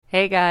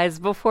Hey guys,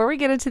 before we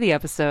get into the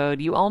episode,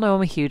 you all know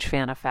I'm a huge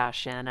fan of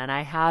fashion, and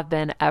I have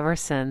been ever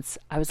since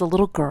I was a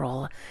little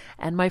girl.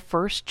 And my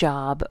first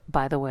job,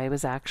 by the way,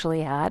 was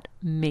actually at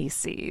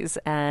Macy's.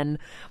 And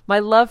my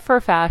love for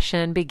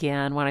fashion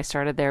began when I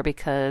started there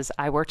because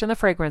I worked in the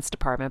fragrance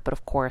department, but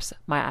of course,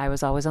 my eye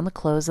was always on the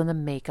clothes and the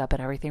makeup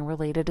and everything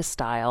related to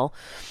style.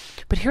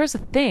 But here's the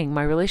thing,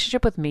 my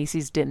relationship with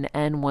Macy's didn't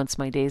end once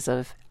my days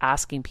of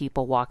asking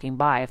people walking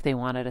by if they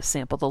wanted to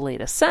sample the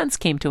latest scents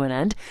came to an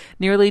end.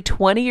 Nearly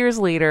 20 years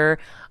later,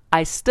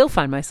 I still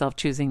find myself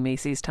choosing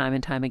Macy's time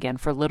and time again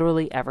for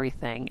literally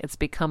everything. It's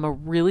become a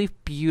really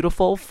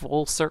beautiful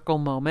full circle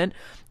moment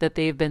that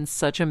they've been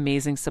such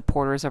amazing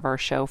supporters of our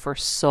show for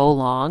so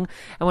long.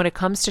 And when it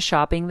comes to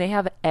shopping, they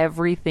have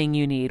everything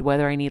you need,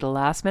 whether I need a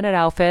last minute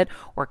outfit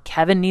or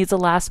Kevin needs a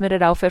last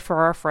minute outfit for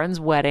our friend's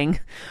wedding.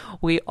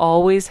 We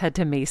always head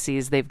to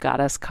Macy's. They've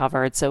got us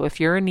covered. So if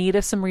you're in need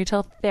of some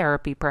retail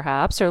therapy,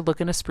 perhaps, or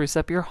looking to spruce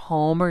up your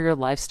home or your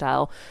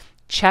lifestyle,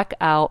 check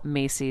out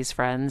Macy's,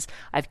 friends.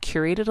 I've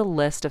curated a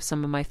list of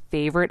some of my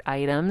favorite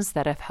items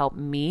that have helped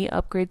me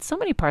upgrade so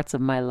many parts of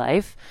my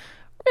life.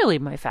 Really,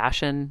 my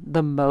fashion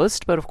the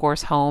most, but of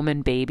course, home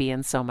and baby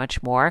and so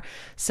much more.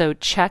 So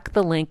check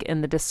the link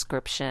in the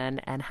description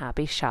and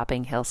happy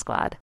shopping, Hill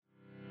Squad.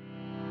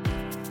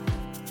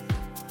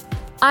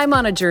 I'm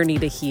on a journey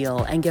to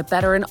heal and get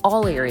better in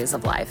all areas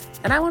of life,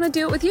 and I want to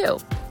do it with you.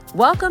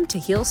 Welcome to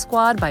Heal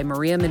Squad by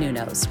Maria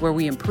Menounos, where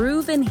we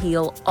improve and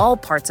heal all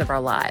parts of our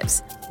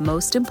lives,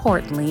 most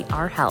importantly,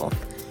 our health.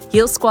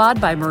 Heal Squad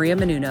by Maria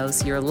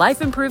Menounos, your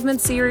life improvement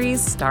series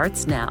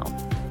starts now.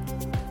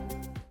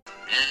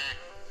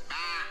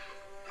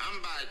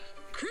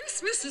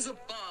 Christmas is a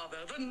bother.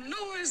 The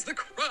noise, the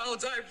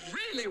crowds. I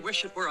really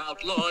wish it were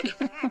outlawed.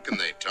 How can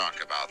they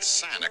talk about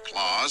Santa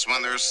Claus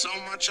when there's so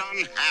much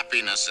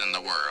unhappiness in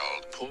the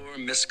world? Poor,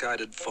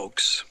 misguided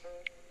folks.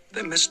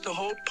 They missed the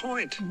whole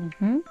point.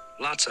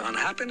 Lots of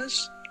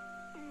unhappiness?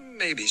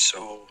 Maybe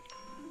so.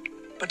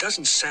 But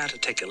doesn't Santa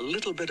take a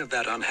little bit of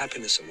that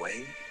unhappiness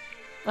away?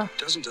 Oh.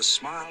 Doesn't a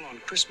smile on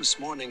Christmas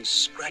morning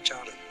scratch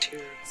out a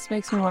tear? This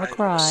makes me want to on a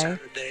cry.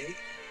 Saturday?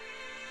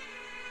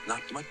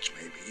 Not much,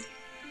 maybe.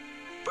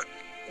 But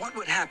what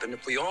would happen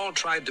if we all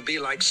tried to be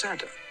like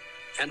Santa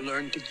and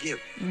learned to give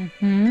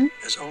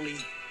as only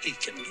he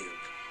can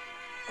give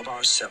of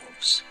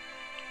ourselves,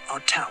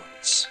 our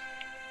talents,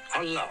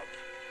 our love,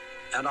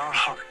 and our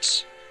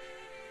hearts?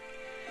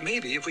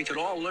 Maybe if we could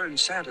all learn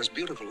Santa's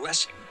beautiful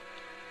lesson,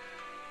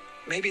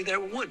 maybe there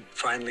would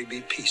finally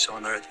be peace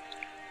on earth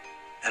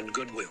and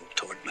goodwill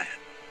toward man.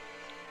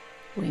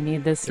 We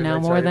need this Did I now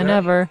tell more you than that?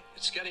 ever.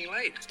 It's getting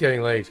late. It's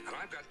getting late. And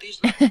I've got these.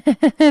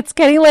 It's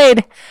getting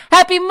late.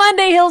 Happy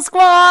Monday, Hill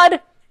Squad!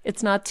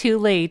 It's not too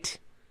late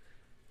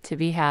to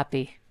be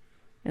happy.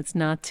 It's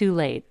not too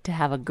late to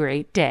have a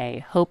great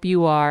day. Hope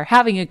you are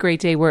having a great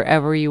day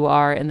wherever you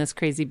are in this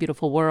crazy,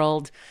 beautiful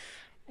world.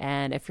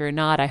 And if you're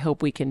not, I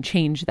hope we can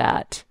change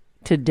that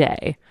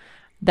today.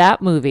 That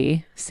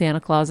movie, Santa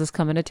Claus is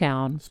Coming to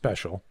Town,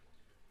 Special.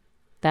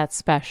 that's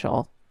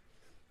special,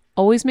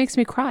 always makes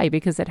me cry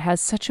because it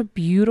has such a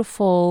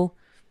beautiful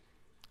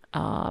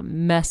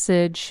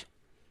message,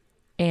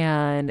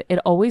 and it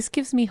always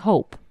gives me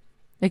hope.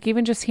 Like,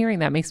 even just hearing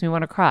that makes me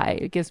want to cry.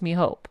 It gives me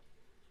hope.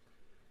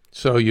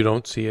 So you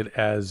don't see it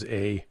as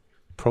a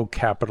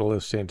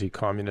pro-capitalist,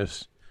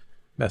 anti-communist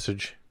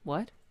message?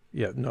 What?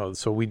 Yeah, no.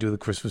 So we do the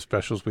Christmas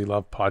specials. We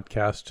love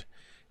podcast,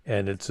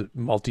 and it's a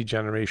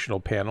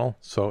multi-generational panel.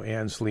 So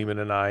Ann Sleeman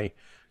and I,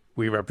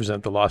 we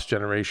represent the lost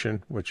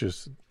generation, which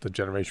is the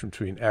generation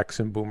between X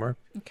and Boomer.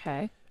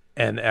 Okay.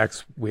 And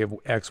X, we have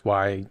X,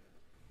 Y,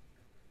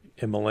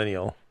 and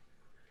Millennial.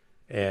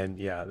 And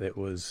yeah, it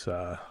was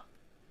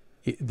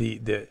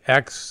the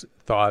X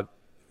thought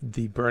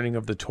the burning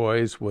of the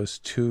toys was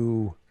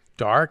too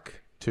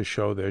dark to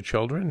show their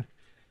children.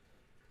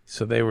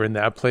 So they were in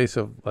that place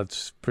of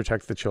let's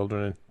protect the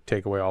children and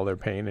take away all their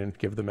pain and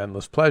give them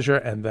endless pleasure.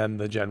 And then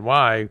the Gen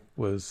Y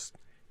was,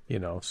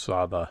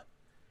 saw the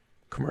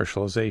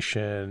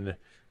commercialization,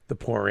 the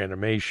poor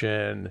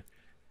animation.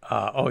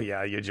 Oh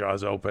yeah, your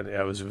jaws open.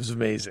 It was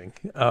amazing.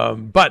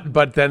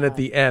 But then at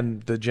the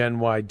end, the Gen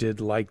Y did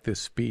like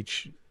this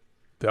speech.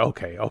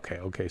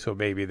 Okay. So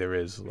maybe there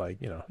is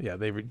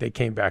they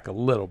came back a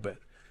little bit.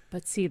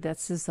 But see,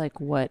 this is like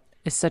what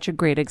is such a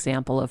great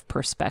example of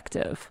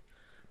perspective.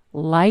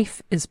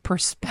 Life is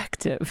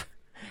perspective.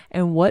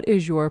 And what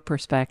is your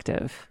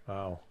perspective?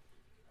 Wow.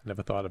 I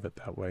never thought of it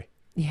that way.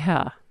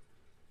 Yeah.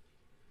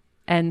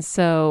 And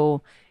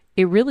so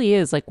it really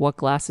is like what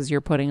glasses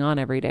you're putting on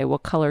every day,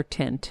 what color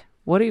tint.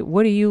 What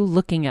are you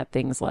looking at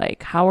things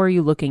like? How are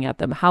you looking at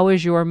them? How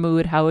is your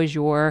mood? How is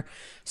your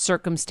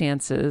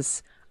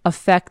circumstances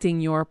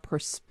affecting your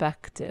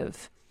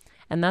perspective?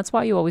 And that's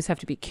why you always have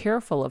to be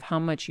careful of how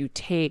much you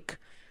take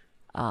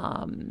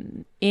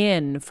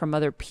in from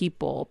other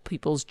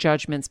people's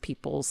judgments,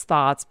 people's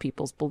thoughts,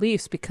 people's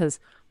beliefs, because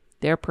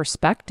their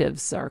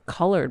perspectives are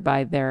colored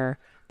by their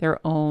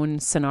own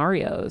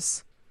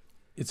scenarios.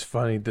 It's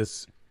funny,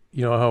 this,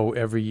 how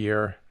every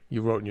year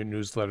you wrote in your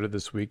newsletter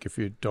this week. If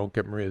you don't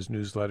get Maria's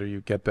newsletter,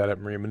 you get that at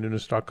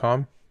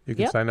mariamenounos.com. You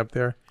can sign up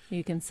there.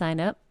 You can sign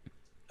up.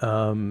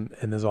 And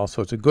there's all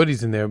sorts of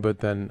goodies in there. But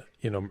then,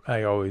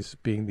 I always,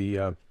 being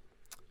the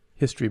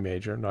history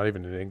major, not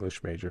even an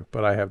English major,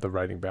 but I have the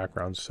writing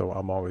background, so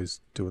I'm always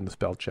doing the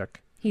spell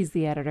check. He's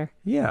the editor.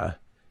 Yeah.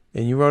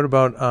 And you wrote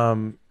about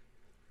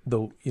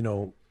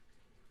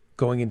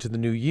going into the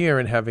new year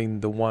and having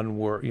the one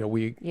word, the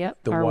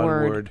our one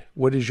word. word.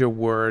 What is your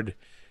word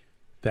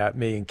that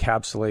may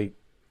encapsulate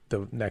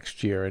the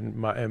next year?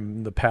 And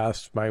in the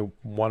past,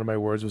 one of my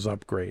words was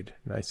upgrade.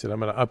 And I said, I'm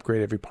going to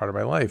upgrade every part of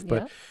my life.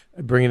 But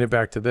bringing it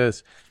back to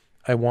this,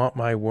 I want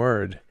my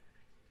word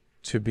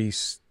to be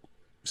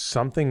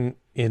something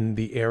in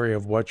the area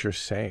of what you're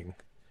saying,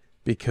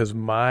 because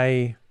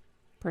my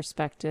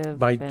perspective,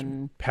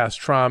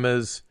 past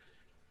traumas,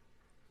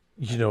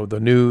 the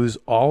news,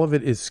 all of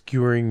it is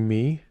skewering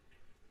me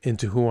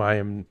into who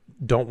I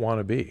don't want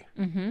to be.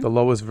 The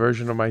lowest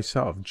version of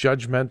myself,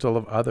 judgmental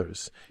of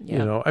others.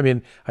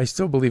 I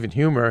still believe in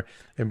humor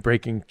and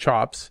breaking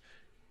chops.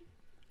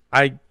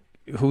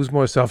 Who's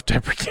more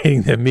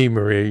self-deprecating than me,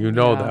 Maria? You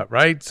know that,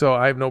 right? So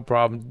I have no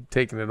problem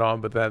taking it on,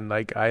 but then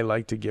I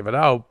like to give it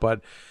out,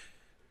 but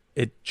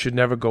it should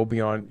never go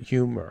beyond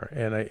humor.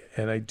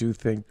 And I do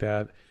think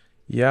that,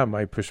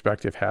 my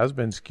perspective has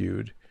been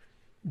skewed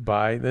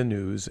by the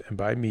news and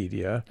by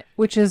media,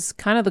 which is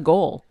kind of the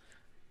goal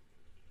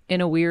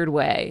in a weird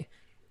way.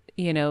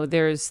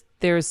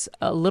 There's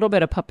a little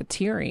bit of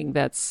puppeteering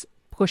that's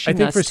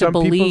pushing us to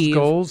believe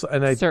goals,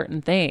 and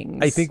certain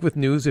things. I think with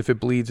news, if it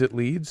bleeds, it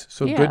leads.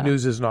 So good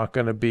news is not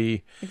going to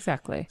be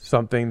exactly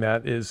something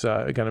that is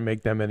going to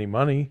make them any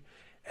money.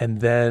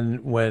 And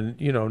then when,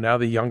 now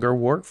the younger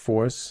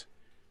workforce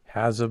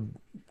has a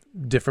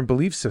different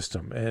belief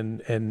system,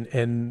 and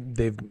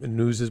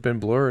news has been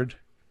blurred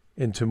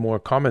into more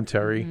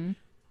commentary,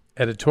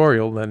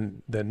 editorial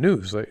than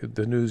news, like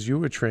the news you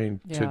were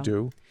trained to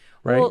do,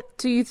 right? Well,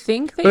 do you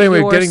think that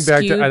getting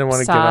back to, I don't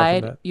want to get off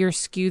of that. Your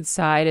skewed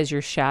side is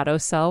your shadow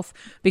self?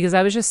 Because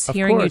I was just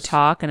hearing you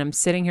talk, and I'm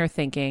sitting here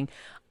thinking,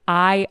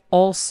 I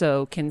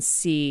also can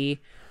see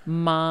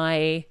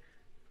my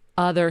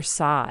other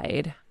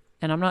side,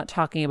 and I'm not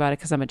talking about it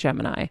because I'm a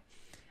Gemini.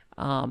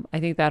 I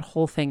think that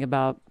whole thing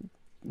about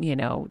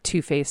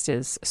two-faced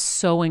is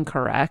so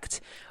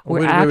incorrect.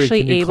 We're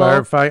actually can you able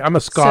clarify. I'm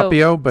a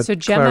Scorpio, but so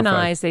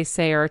Geminis they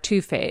say are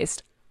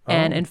two-faced,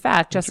 and in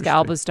fact, Jessica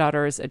Alba's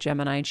daughter is a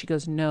Gemini, and she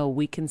goes, "No,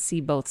 we can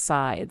see both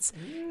sides,"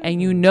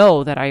 and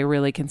that I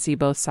really can see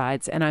both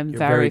sides, and I'm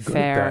very good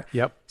fair. at that.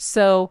 Yep.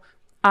 So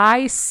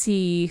I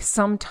see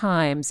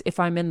sometimes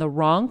if I'm in the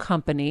wrong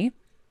company,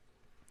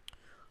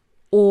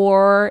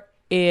 or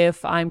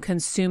if I'm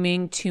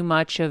consuming too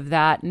much of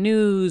that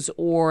news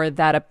or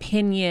that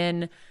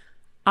opinion,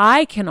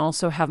 I can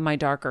also have my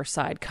darker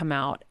side come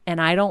out,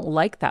 and I don't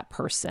like that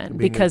person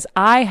because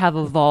I have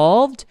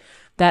evolved.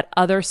 That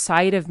other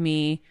side of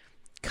me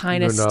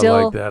kind of still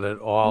not like that at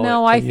all.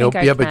 No, I think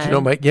I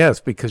can. But yes,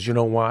 because you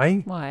know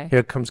why? Why?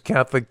 Here comes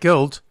Catholic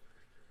guilt.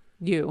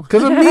 You.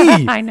 Because of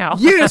me. I know.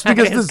 Yes,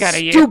 because the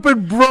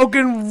stupid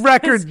broken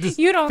record.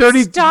 You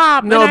don't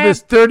stop. No,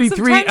 this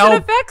 33 LP. Sometimes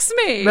it affects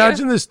me.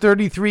 Imagine this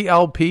 33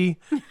 LP.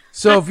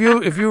 So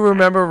if you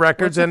remember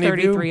records, what's any a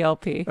 33 of you,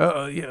 LP?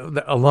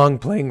 A long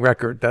playing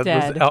record. That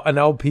Dead. was an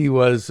LP. It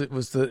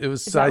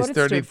was size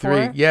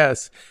 33.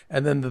 Yes,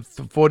 and then the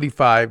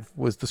 45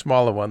 was the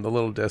smaller one, the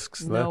little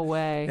discs. No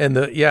way. And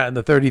the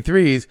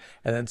 33s,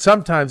 and then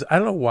sometimes I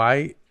don't know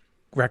why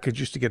records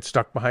used to get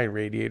stuck behind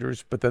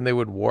radiators, but then they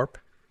would warp.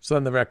 So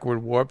then the record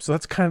would warp. So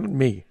that's kind of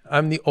me.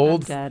 I'm the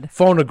old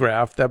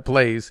phonograph that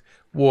plays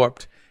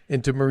warped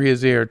into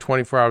Maria's ear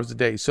 24 hours a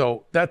day.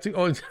 So that's the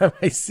only time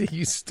I see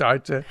you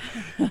start to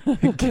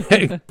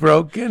get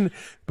broken.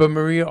 But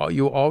Maria,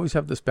 you always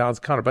have this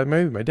balanced counter. But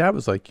maybe my dad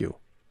was like you.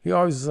 He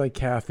always was like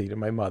Kathy to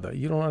my mother.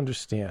 You don't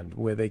understand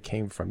where they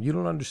came from. You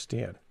don't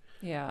understand.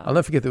 Yeah. I'll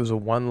never forget there was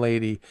one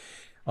lady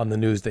on the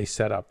news they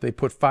set up. They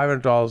put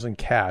 $500 in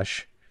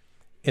cash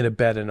in a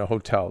bed in a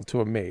hotel to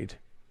a maid.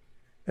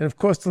 And of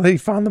course, the lady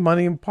found the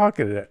money and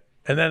pocketed it.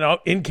 And then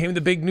in came the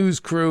big news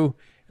crew.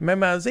 And my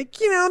mom was like,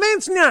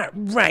 that's not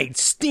right,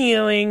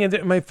 stealing.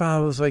 And my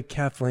father was like,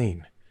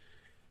 Kathleen,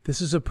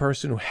 this is a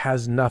person who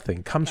has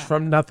nothing, comes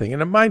from nothing.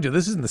 And mind you,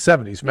 this is in the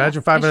 70s.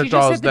 Imagine $500 and she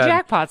just hit the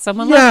jackpot.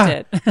 Someone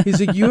left it. He's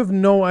like, you have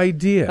no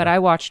idea. But I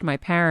watched my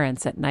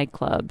parents at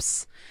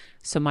nightclubs.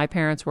 So my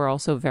parents were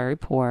also very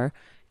poor.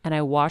 And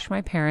I watched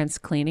my parents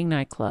cleaning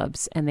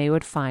nightclubs, and they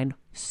would find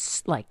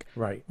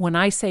when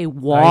I say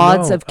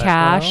wads of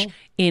cash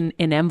in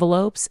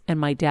envelopes, and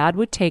my dad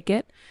would take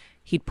it.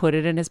 He'd put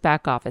it in his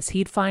back office.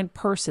 He'd find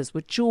purses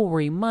with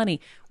jewelry,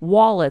 money,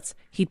 wallets.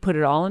 He'd put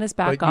it all in his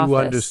back office. But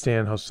you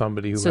understand how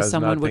somebody who has nothing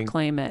someone would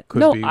claim it.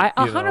 I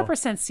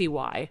 100% see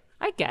why.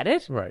 I get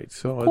it. Right.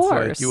 So it's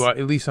like you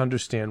at least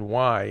understand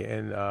why.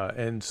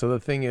 And so the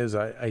thing is,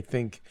 I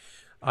think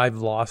I've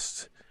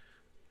lost.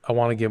 I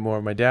want to get more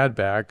of my dad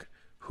back,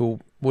 who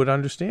would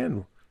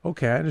understand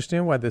okay, I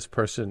understand why this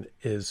person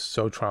is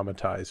so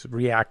traumatized,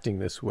 reacting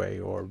this way,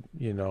 or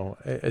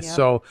it's Yep.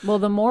 so. Well,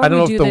 the more I don't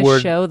we know do if the this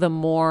word. show, the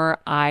more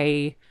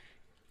I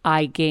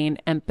gain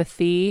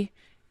empathy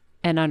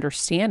and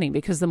understanding,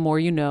 because the more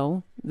you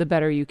know, the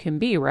better you can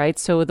be, right?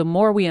 So the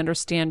more we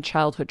understand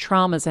childhood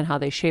traumas and how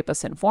they shape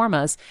us and form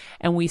us,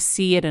 and we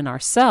see it in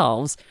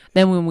ourselves,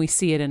 then when we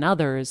see it in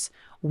others,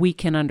 we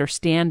can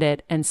understand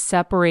it and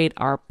separate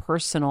our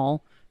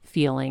personal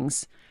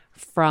feelings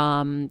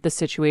from the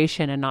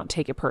situation and not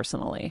take it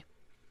personally.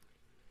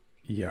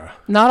 Yeah.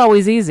 Not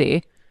always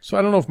easy. So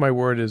I don't know if my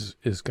word is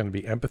going to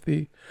be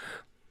empathy.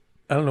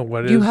 I don't know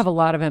what it You is. have a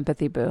lot of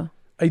empathy, Boo.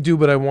 I do,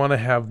 but I want to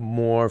have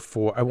more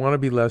I want to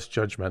be less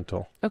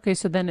judgmental. Okay,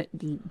 so then,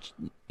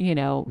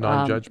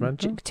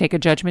 Non-judgmental? take a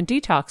judgment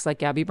detox, like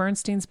Gabby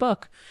Bernstein's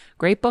book.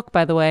 Great book,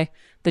 by the way,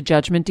 The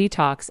Judgment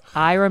Detox.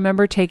 I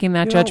remember taking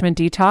that judgment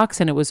detox,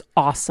 and it was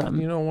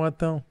awesome. You know what,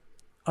 though?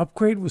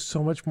 Upgrade was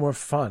so much more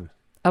fun.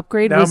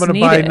 Upgrade Now was I'm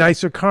going to buy needed.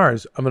 nicer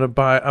cars. I'm going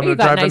to You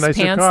got drive a nice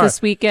nicer pants car. this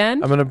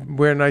weekend. I'm going to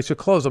wear nicer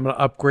clothes. I'm going to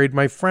upgrade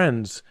my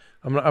friends.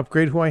 I'm going to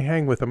upgrade who I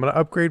hang with. I'm going to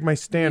upgrade my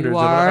standards. You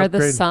I'm gonna are the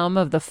upgrade... sum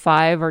of the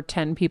 5 or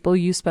 10 people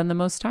you spend the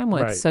most time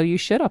with, Right. so you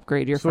should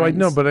upgrade your So friends. I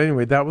know, but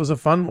anyway, that was a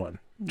fun one.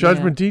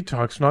 Judgment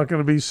Detox, not going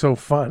to be so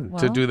fun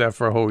to Well, do that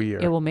for a whole year.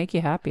 It will make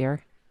you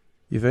happier.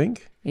 You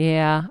think?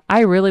 Yeah,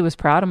 I really was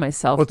proud of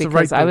myself Well, it's the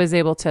because right I thing- was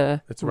able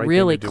to It's the right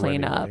really thing to do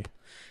clean anyway. up.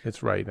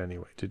 It's right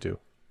anyway to do.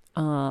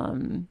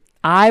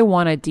 I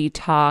want to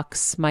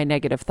detox my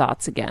negative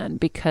thoughts again,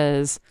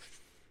 because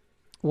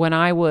when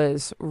I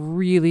was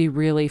really,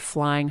 really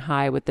flying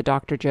high with the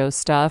Dr. Joe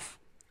stuff,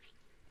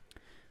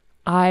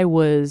 I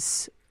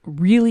was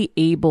really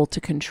able to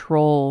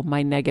control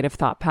my negative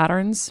thought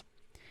patterns,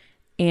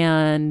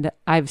 and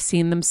I've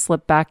seen them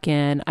slip back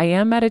in. I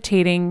am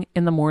meditating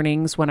in the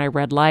mornings when I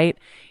red light.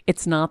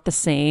 It's not the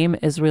same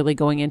as really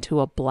going into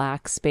a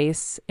black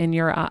space in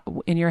your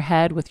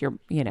head with your,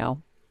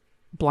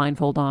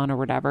 blindfold on or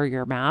whatever,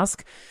 your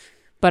mask.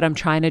 But I'm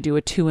trying to do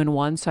a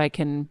 2-in-1 so I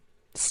can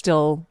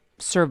still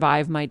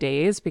survive my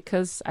days,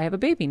 because I have a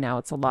baby now.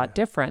 It's a lot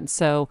different.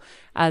 So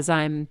as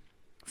I'm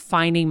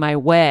finding my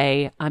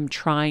way, I'm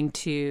trying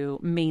to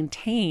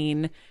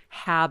maintain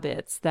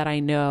habits that I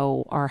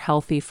know are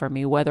healthy for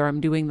me, whether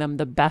I'm doing them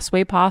the best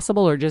way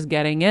possible or just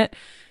getting it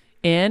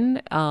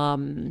in.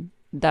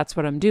 That's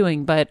what I'm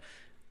doing. But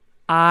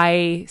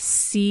I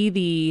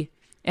see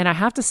and I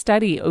have to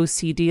study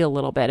OCD a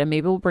little bit, and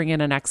maybe we'll bring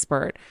in an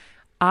expert.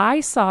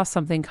 I saw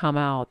something come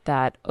out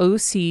that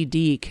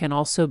OCD can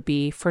also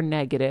be for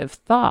negative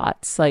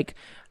thoughts. Like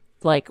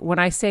when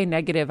I say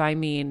negative, I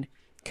mean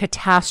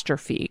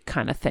catastrophe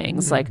kind of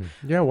things. Like,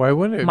 Yeah, why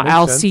wouldn't it? Makes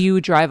I'll sense. see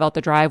you drive out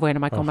the driveway, and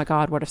I'm like, oh my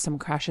God, what if someone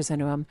crashes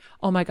into him?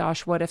 Oh my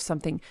gosh, what if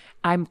something?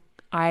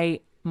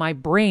 My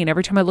brain,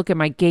 every time I look at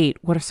my gate,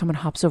 what if someone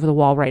hops over the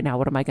wall right now?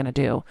 What am I going to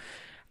do?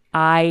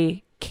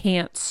 I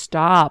can't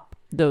stop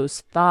those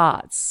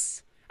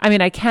thoughts. I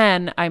mean, I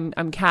can.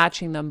 I'm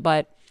catching them,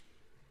 but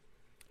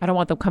I don't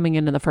want them coming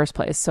in the first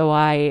place. So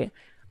I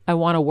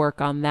want to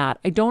work on that.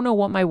 I don't know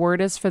what my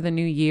word is for the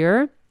new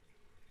year,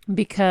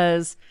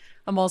 because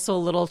I'm also a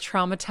little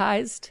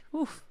traumatized.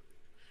 Oof.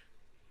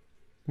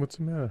 What's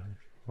the matter?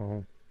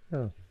 Oh,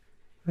 yeah.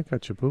 I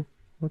got you, boo.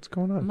 What's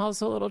going on? I'm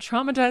also a little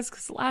traumatized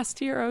because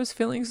last year I was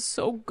feeling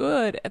so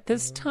good at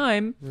this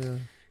time. Yeah.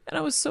 And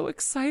I was so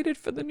excited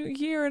for the new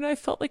year, and I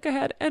felt like I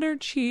had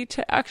energy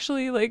to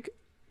actually like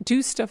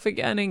do stuff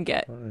again and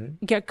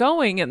get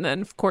going. And then,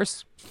 of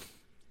course,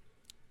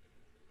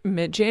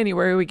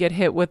 mid-January, we get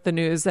hit with the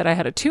news that I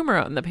had a tumor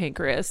out in the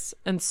pancreas.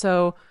 And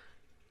so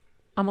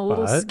I'm a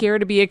little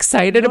scared to be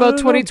excited about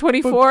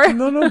 2024.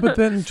 But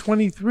then in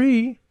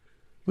 23,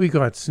 we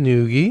got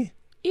Snoogie.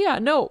 Yeah,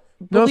 no,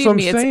 No, believe so I'm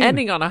me, it's saying-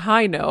 ending on a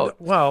high note.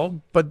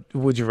 Well, but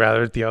would you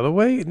rather it the other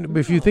way?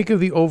 If you think of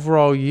the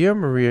overall year,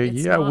 Maria,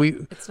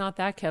 It's not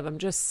that, Kev. I'm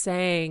just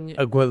saying.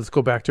 Well, let's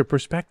go back to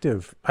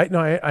perspective. I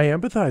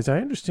empathize. I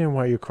understand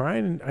why you're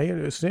crying, and I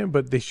understand,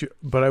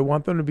 but I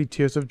want them to be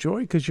tears of joy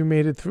because you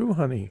made it through,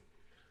 honey.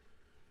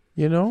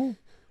 You know?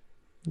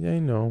 Yeah, I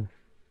know.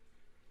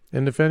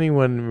 And if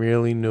anyone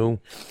really knew,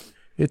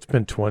 it's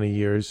been 20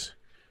 years.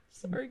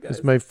 Sorry, guys.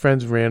 As my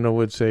friends Randall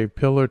would say,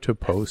 pillar to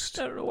post.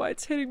 I don't know why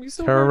it's hitting me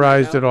so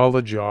Terrorized hard at all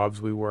the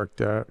jobs we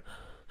worked at.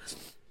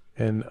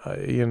 And,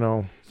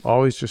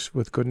 always just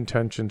with good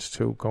intentions,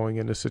 too, going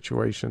into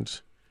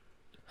situations.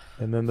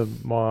 And then the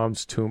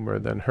mom's tumor,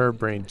 then her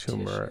brain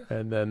tumor,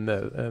 and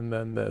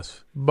then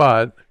this.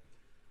 But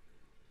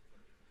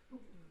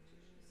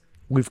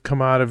we've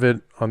come out of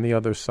it on the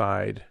other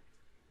side.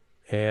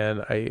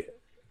 And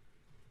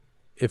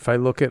if I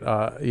look at,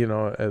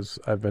 as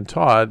I've been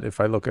taught, if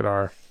I look at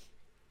our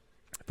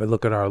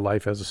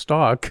life as a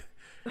stock,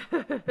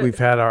 we've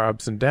had our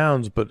ups and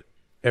downs, but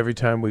every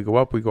time we go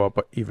up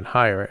even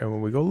higher. And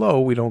when we go low,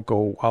 we don't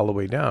go all the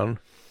way down.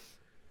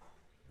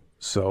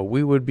 So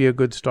we would be a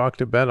good stock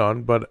to bet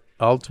on. But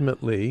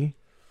ultimately,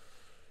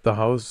 the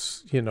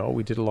house,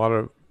 we did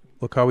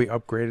look how we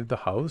upgraded the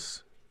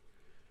house.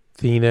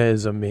 Thina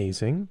is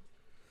amazing.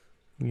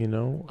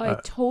 I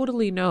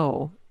totally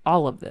know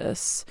all of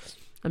this.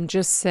 I'm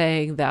just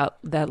saying that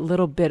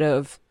little bit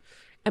of,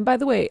 and by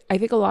the way, I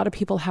think a lot of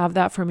people have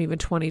that from even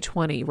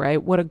 2020,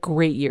 right? What a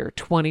great year,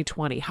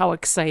 2020. How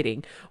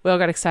exciting. We all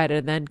got excited,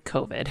 and then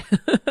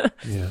COVID.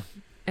 Yeah.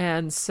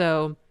 And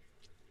so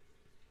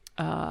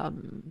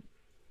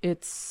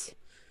it's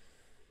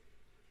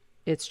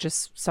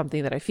just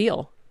something that I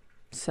feel.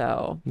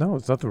 So No,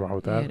 there's nothing wrong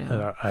with that. You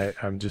know. And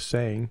I'm just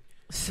saying.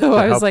 So to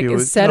I was help like, you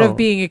with- instead no. of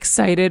being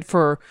excited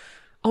for,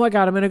 oh my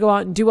God, I'm going to go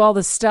out and do all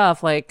this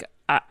stuff. Like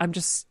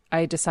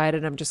I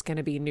decided I'm just going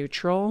to be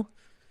neutral.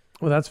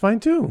 Well, that's fine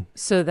too.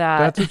 So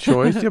That's a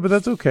choice. Yeah, but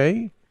that's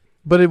okay.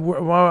 But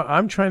what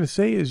I'm trying to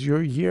say is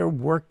your year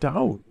worked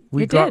out.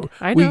 It did.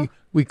 I know.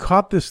 We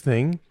caught this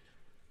thing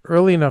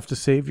early enough to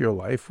save your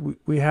life.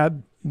 We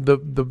had the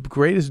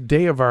greatest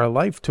day of our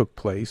life took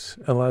place,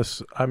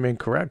 unless I'm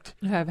incorrect,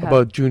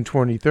 about June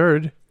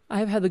 23rd.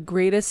 I've had the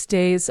greatest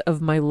days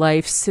of my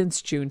life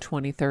since June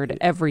 23rd,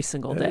 every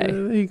single day.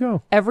 There you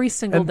go. Every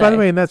single And day. by the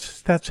way, and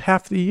that's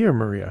half the year,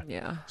 Maria.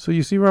 Yeah. So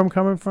you see where I'm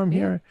coming from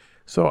here?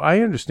 So I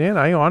understand.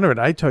 I honor it.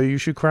 I tell you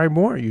should cry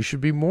more. You should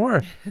be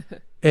more.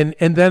 and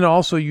then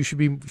also you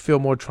should feel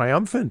more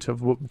triumphant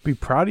be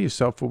proud of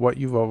yourself for what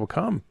you've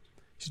overcome.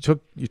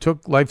 You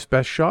took life's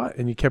best shot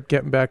and you kept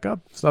getting back up.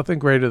 It's nothing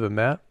greater than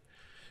that.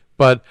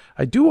 But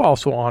I do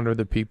also honor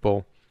the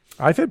people.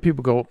 I've had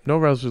people go, no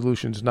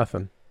resolutions,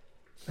 nothing.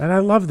 And I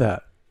love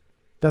that.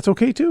 That's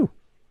okay too.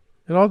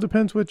 It all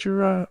depends what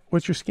your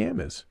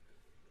scam is.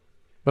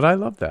 But I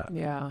love that.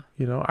 Yeah.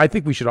 I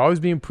think we should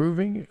always be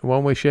improving in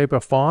one way, shape, or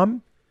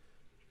form,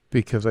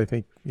 because I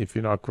think if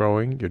you're not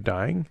growing, you're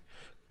dying.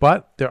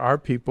 But there are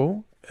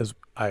people, as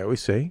I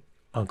always say,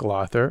 Uncle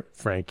Arthur,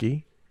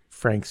 Frankie,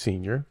 Frank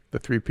Sr., the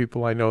three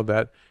people I know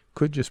that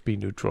could just be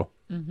neutral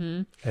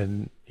and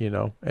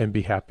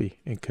be happy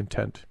and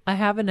content. I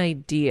have an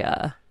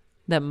idea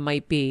that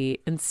might be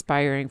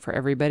inspiring for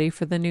everybody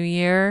for the new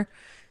year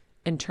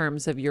in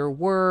terms of your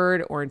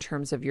word or in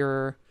terms of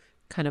your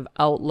kind of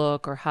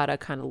outlook or how to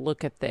kind of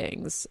look at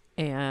things.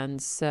 And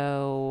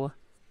so,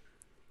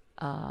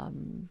 I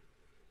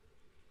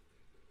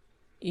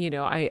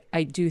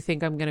do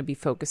think I'm going to be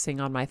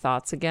focusing on my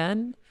thoughts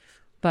again,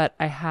 but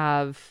I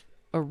have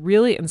a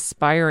really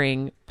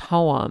inspiring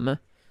poem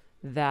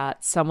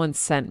that someone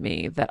sent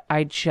me that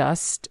I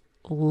just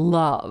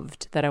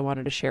loved that I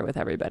wanted to share with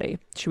everybody.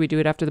 Should we do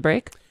it after the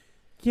break?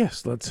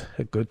 Yes, let's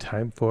a good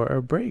time for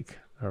a break.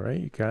 All right,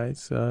 you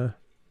guys.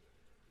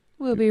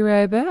 We'll be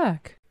right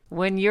back.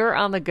 When you're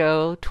on the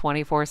go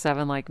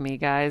 24/7 like me,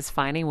 guys,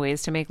 finding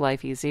ways to make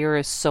life easier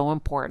is so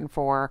important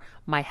for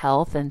my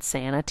health and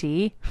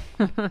sanity.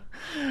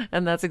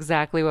 And that's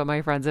exactly what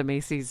my friends at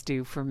Macy's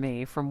do for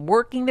me. From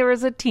working there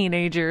as a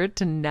teenager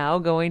to now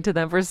going to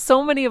them for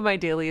so many of my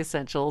daily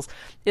essentials,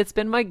 it's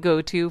been my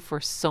go-to for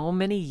so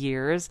many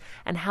years.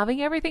 And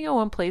having everything in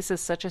one place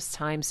is such a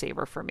time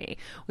saver for me.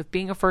 With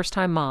being a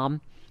first-time mom,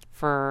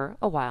 for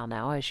a while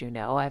now, as you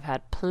know, I've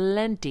had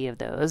plenty of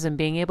those, and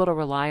being able to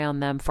rely on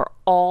them for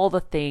all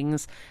the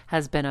things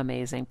has been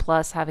amazing.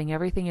 Plus, having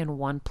everything in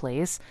one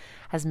place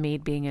has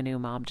made being a new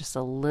mom just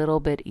a little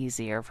bit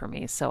easier for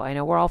me. So I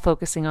know we're all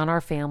focusing on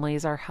our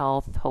families, our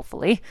health,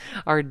 hopefully,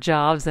 our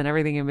jobs and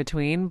everything in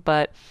between,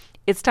 but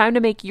it's time to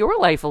make your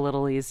life a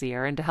little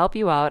easier. And to help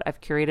you out,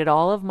 I've curated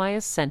all of my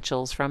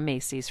essentials from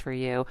Macy's for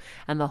you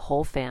and the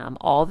whole fam.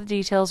 All the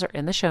details are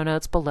in the show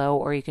notes below,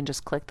 or you can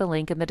just click the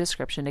link in the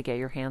description to get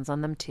your hands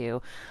on them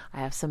too. I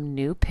have some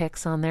new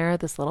picks on there.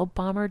 This little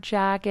bomber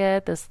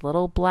jacket, this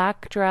little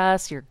black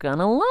dress. You're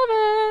gonna love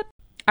it.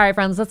 All right,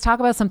 friends, let's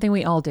talk about something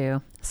we all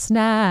do.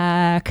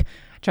 Snack.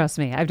 Trust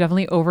me, I've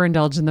definitely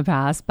overindulged in the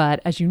past, but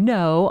as you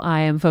know,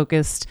 I am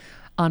focused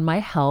on my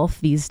health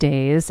these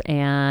days,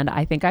 and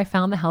I think I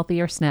found the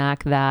healthier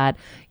snack that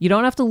you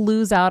don't have to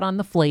lose out on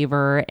the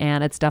flavor,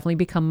 and it's definitely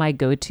become my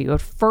go-to.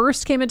 It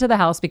first came into the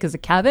house because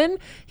of Keven.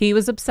 He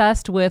was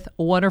obsessed with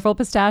wonderful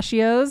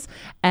pistachios,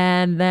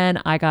 and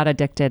then I got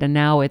addicted, and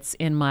now it's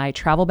in my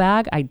travel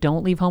bag. I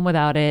don't leave home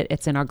without it.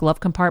 It's in our glove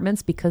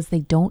compartments because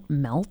they don't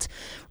melt.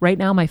 Right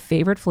now, my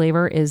favorite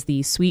flavor is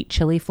the sweet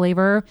chili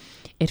flavor.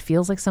 It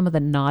feels like some of the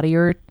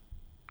naughtier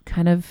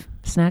kind of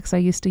snacks I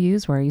used to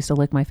use, where I used to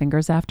lick my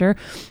fingers after.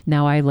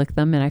 Now I lick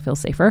them and I feel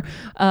safer.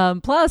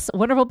 Plus,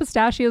 Wonderful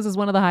Pistachios is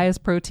one of the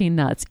highest protein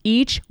nuts.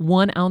 Each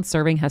 1 ounce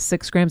serving has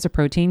 6 grams of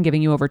protein,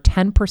 giving you over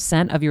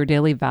 10% of your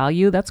daily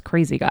value. That's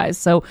crazy, guys.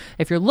 So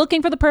if you're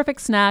looking for the perfect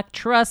snack,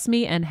 trust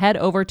me and head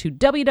over to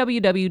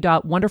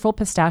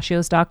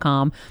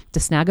www.wonderfulpistachios.com to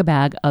snag a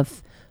bag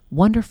of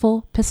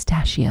Wonderful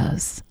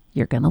Pistachios.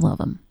 You're going to love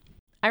them.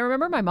 I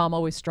remember my mom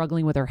always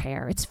struggling with her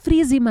hair. It's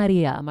frizzy,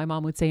 Maria, my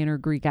mom would say in her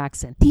Greek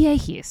accent.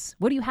 Diehis,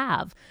 what do you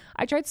have?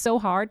 I tried so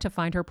hard to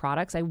find her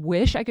products. I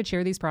wish I could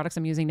share these products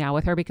I'm using now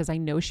with her because I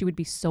know she would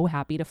be so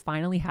happy to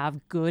finally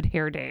have good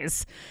hair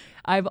days.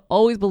 I've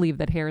always believed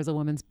that hair is a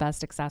woman's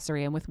best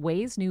accessory, and with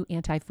Ouai's new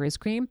anti-frizz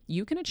cream,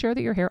 you can ensure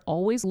that your hair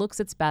always looks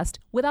its best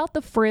without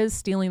the frizz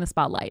stealing the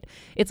spotlight.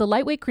 It's a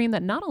lightweight cream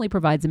that not only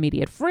provides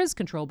immediate frizz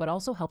control, but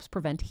also helps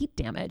prevent heat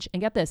damage.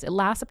 And get this, it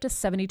lasts up to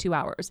 72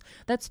 hours.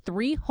 That's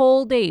 3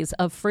 whole days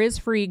of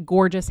frizz-free,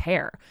 gorgeous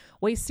hair.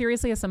 Ouai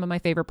seriously has some of my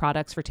favorite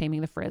products for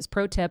taming the frizz.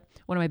 Pro tip,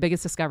 one of my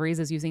biggest discoveries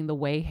is using the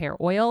Ouai hair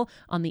oil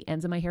on the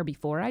ends of my hair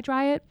before I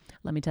dry it.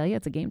 Let me tell you,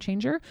 it's a game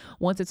changer.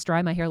 Once it's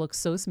dry, my hair looks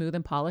so smooth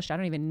and polished, I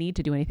don't even need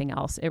to do anything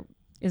else. It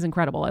is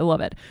incredible. I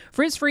love it.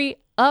 Frizz-free,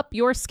 up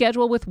your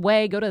schedule with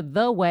Ouai. Go to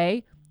the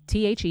Ouai,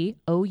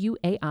 TheOuai.com,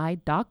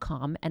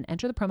 and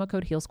enter the promo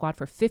code HeelSquad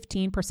for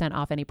 15%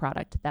 off any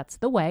product. That's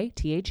the Ouai,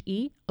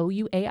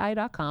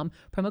 TheOuai.com,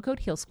 promo code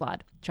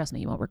HeelSquad. Trust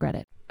me, you won't regret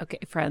it. Okay,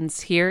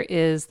 friends, here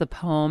is the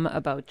poem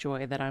about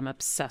joy that I'm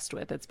obsessed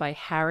with. It's by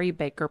Harry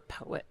Baker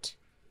Poet.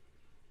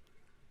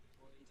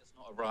 Joy does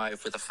not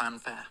arrive with a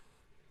fanfare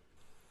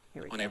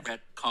Here we on go. a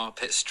red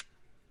carpet.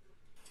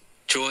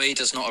 Joy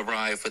does not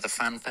arrive with a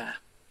fanfare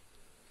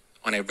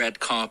on a red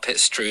carpet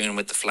strewn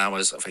with the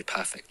flowers of a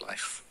perfect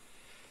life.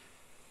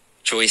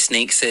 Joy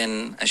sneaks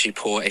in as you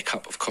pour a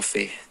cup of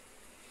coffee,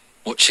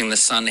 watching the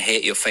sun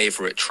hit your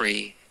favorite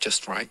tree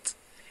just right.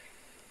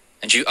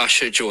 And you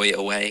usher joy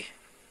away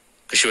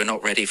because you are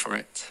not ready for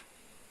it.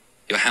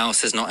 Your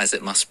house is not as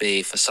it must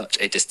be for such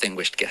a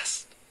distinguished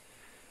guest.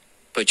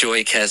 But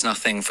joy cares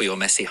nothing for your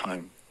messy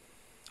home,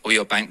 or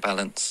your bank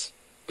balance,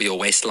 or your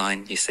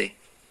waistline, you see.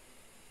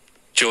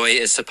 Joy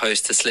is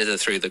supposed to slither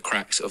through the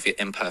cracks of your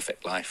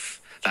imperfect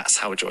life. That's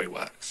how joy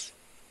works.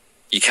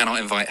 You cannot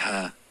invite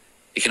her.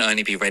 You can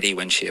only be ready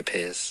when she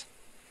appears.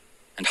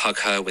 And hug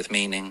her with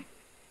meaning,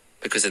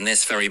 because in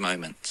this very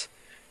moment,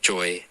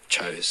 joy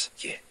chose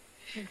you.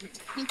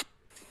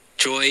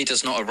 Joy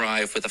does not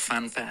arrive with a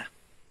fanfare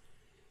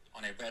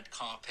on a red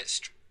carpet.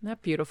 Isn't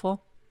that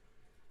beautiful?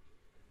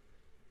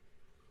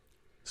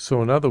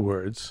 So in other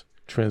words,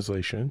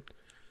 translation,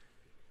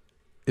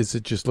 is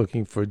it just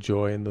looking for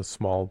joy in the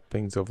small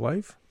things of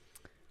life?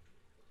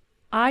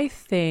 I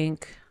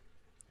think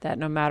that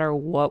no matter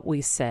what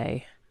we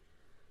say,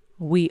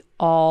 we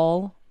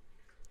all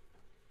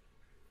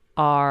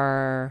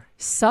are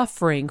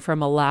suffering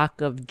from a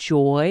lack of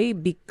joy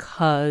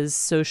because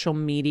social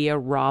media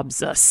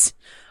robs us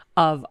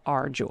of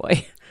our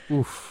joy.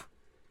 Oof.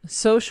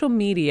 Social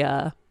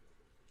media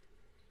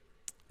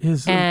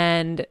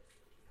and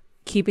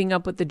keeping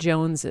up with the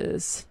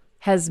Joneses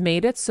has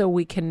made it so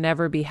we can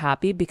never be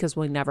happy because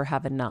we never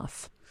have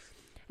enough.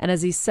 And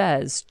as he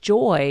says,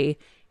 joy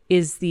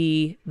is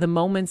the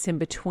moments in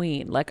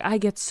between. Like, I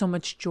get so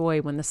much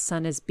joy when the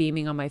sun is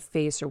beaming on my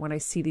face, or when I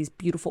see these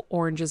beautiful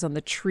oranges on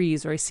the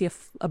trees, or I see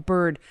a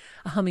bird,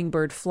 a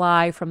hummingbird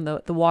fly from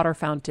the water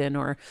fountain,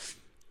 or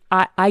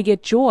I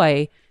get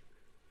joy.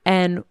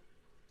 And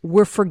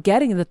we're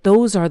forgetting that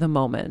those are the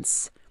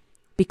moments,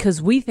 because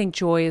we think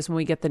joy is when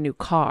we get the new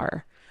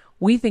car.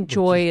 We think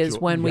joy is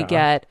when we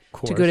get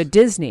to go to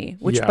Disney,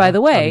 which, by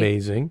the way,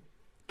 amazing.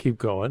 Keep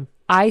going.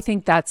 I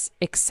think that's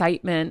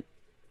excitement.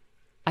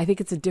 I think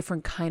it's a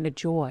different kind of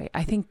joy.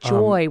 I think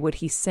joy, what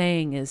he's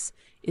saying is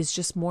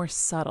just more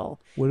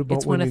subtle. What about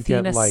it's when you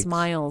Athena get likes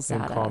smiles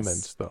and at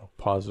comments, us? though?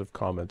 Positive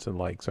comments and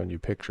likes on your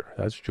picture.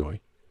 That's joy.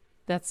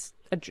 That's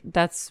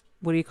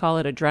what do you call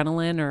it?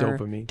 Adrenaline or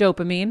Dopamine.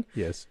 Dopamine.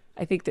 Yes.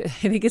 I think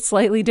it's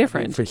slightly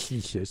different.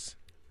 Facetious.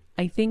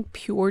 I think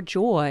pure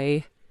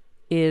joy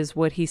is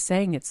what he's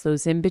saying. It's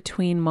those in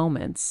between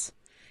moments,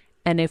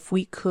 and if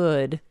we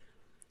could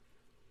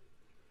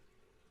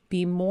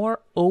be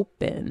more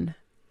open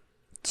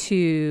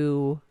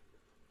to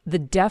the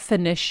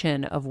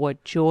definition of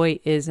what joy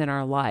is in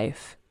our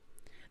life,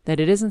 that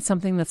it isn't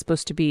something that's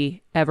supposed to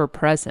be ever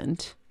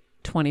present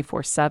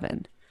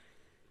 24/7,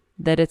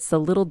 that it's the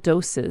little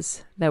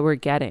doses that we're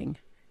getting,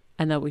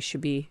 and that we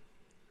should be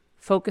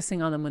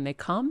focusing on them when they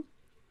come.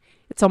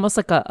 It's almost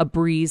like a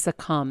breeze that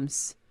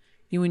comes.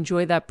 You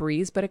enjoy that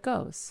breeze, but it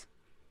goes.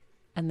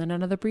 And then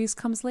another breeze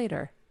comes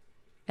later.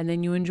 And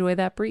then you enjoy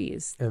that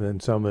breeze. And then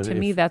someone... To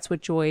me, that's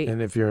what joy...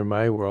 And if you're in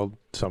my world,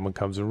 someone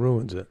comes and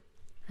ruins it.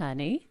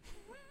 Honey?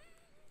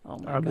 Oh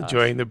my I'm gosh.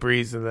 enjoying the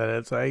breeze, and then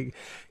it's like,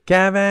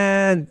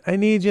 Keven, I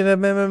need you to...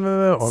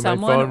 Or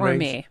Someone my phone or rings.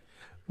 me?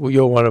 Well,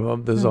 you're one of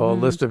them. There's a whole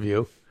list of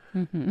you.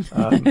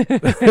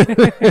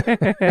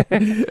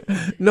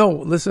 No,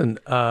 listen,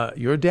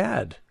 your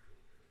dad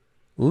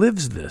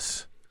lives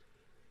this.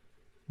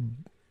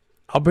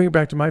 I'll bring it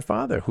back to my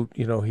father, who,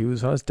 he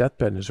was on his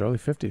deathbed in his early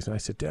 50s. And I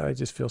said, Dad, I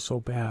just feel so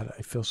bad.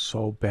 I feel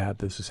so bad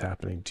this is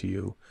happening to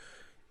you.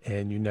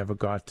 And you never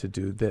got to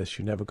do this.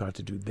 You never got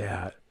to do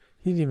that.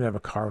 He didn't even have a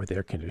car with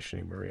air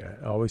conditioning, Maria.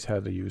 I always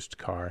had a used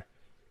car.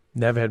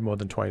 Never had more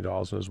than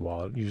 $20 in his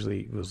wallet.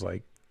 Usually it was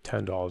like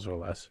 $10 or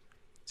less.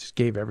 Just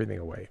gave everything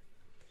away.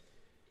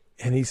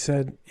 And he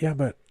said, yeah,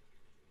 but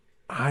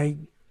I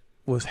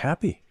was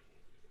happy.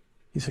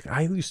 He's like,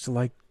 I used to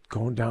like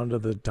going down to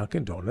the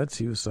Dunkin' Donuts.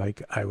 He was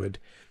like, I would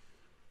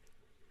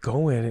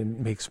go in and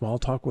make small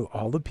talk with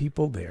all the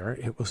people there.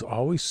 It was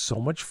always so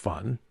much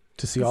fun.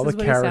 to see This all the is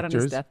what he said on his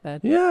characters.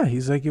 deathbed. Yeah,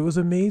 he's like, it was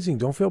amazing.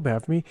 Don't feel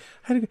bad for me.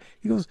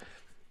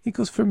 He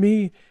goes, for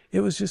me,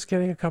 it was just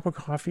getting a cup of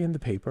coffee in the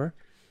paper.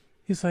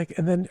 He's like,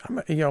 and then,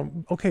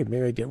 okay,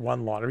 maybe I get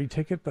one lottery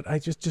ticket, but I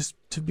just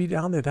to be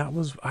down there,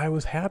 I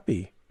was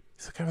happy.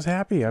 He's like, I was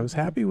happy. I was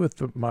happy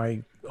with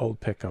my old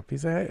pickup.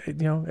 He's like,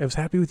 I was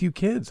happy with you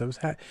kids. I was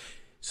happy.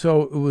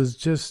 So it was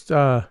just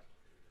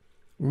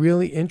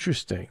really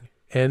interesting.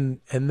 And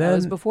then That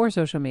was before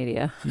social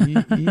media.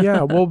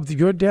 yeah, well,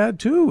 your dad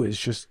too is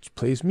just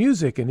plays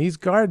music and he's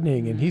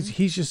gardening and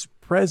he's just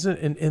present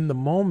in the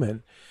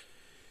moment.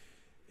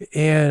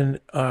 And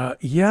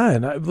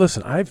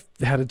listen, I've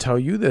had to tell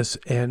you this,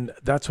 and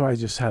that's why I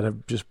just had to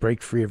just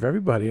break free of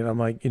everybody. And I'm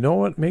like, you know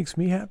what makes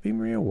me happy,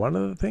 Maria? One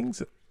of the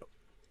things,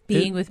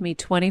 Being with me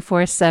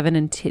 24/7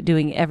 and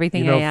doing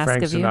everything I ask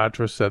Frank of you.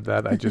 Sinatra said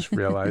that. I just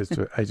realized,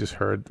 I just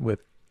heard with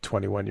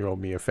 21-year-old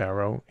Mia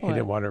Farrow, he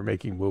didn't want her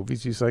making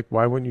movies. He's like,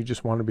 why wouldn't you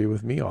just want to be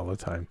with me all the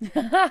time?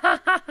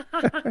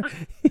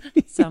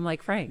 So I'm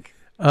like, Frank.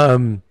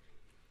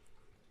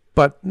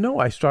 But no,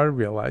 I started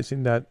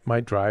realizing that my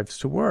drives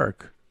to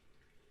work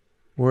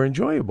were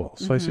enjoyable.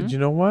 So I said, you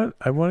know what?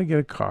 I want to get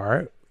a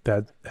car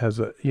that has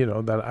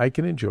that I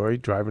can enjoy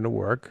driving to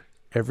work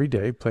every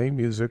day, playing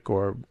music,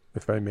 or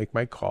if I make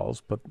my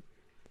calls. But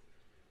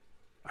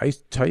I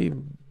tell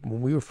you,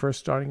 when we were first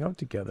starting out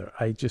together,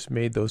 I just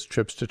made those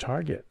trips to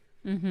Target.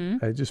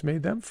 I just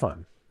made them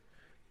fun.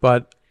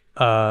 But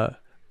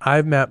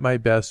I'm at my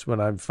best when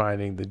I'm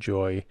finding the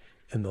joy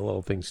in the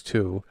little things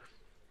too.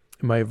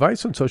 My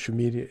advice on social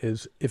media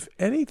is, if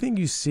anything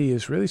you see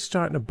is really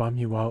starting to bum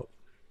you out,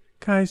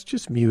 guys,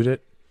 just mute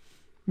it.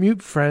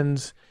 Mute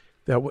friends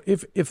that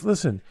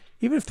listen,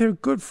 even if they're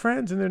good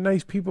friends and they're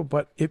nice people,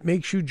 but it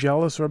makes you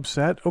jealous or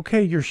upset,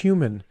 okay, you're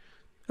human.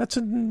 That's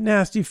a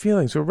nasty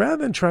feeling. So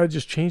rather than try to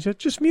just change that,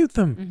 just mute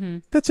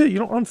them. That's it. You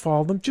don't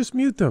unfollow them, just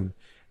mute them.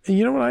 And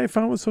you know what I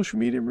found with social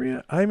media,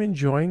 Maria? I'm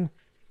enjoying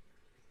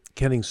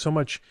getting so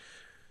much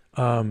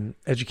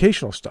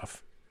educational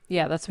stuff.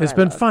 Yeah, that's what It's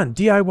been fun.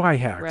 DIY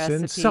hacks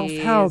and Recipes,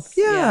 self-help.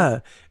 Yeah.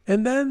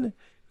 And then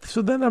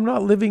I'm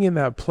not living in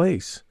that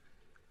place.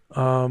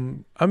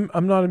 I'm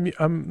not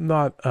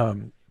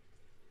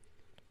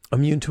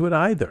immune to it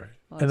either.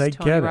 Well, and as I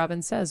Tony get it.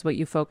 Robbins says, what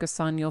you focus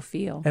on, you'll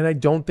feel. And I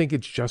don't think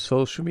it's just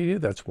social media.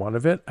 That's one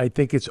of it. I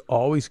think it's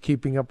always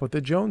keeping up with the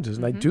Joneses.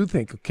 And I do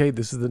think, okay,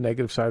 this is the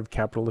negative side of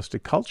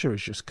capitalistic culture,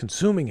 is just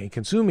consuming and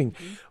consuming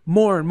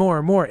more and more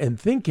and more, and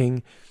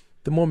thinking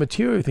the more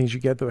material things you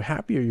get, the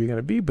happier you're going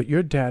to be. But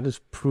your dad is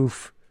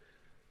proof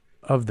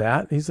of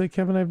that. He's like,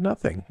 Kevin, I have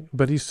nothing.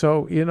 But he's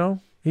so,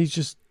 he's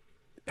just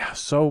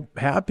so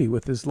happy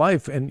with his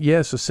life. And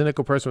yes, a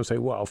cynical person would say,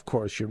 well, of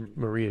course,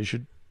 Maria's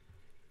your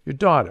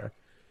daughter.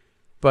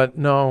 But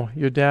no,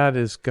 your dad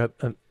has got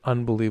an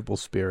unbelievable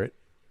spirit.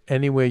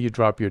 Anywhere you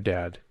drop your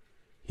dad,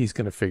 he's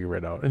going to figure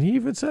it out. And he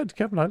even said,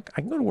 Kevin, I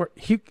can go to work.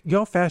 You know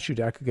how fast your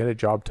dad could get a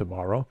job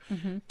tomorrow?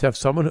 To have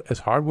someone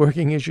as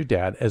hardworking as your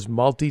dad, as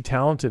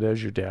multi-talented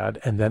as your dad,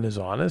 and then as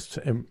honest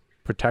and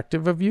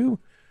protective of you,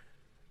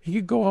 he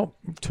could go out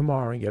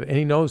tomorrow and get it. And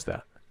he knows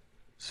that.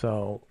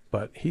 So,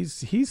 but he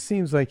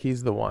seems like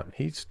he's the one.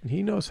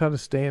 He knows how to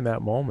stay in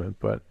that moment.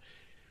 But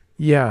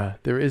yeah,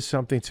 there is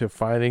something to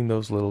finding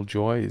those little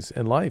joys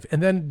in life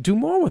and then do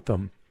more with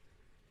them.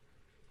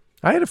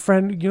 I had a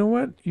friend,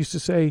 used to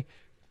say,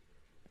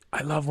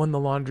 I love when the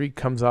laundry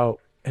comes out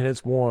and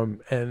it's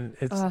warm and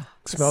it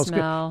smells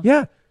good.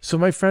 Yeah. So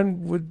my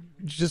friend would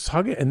just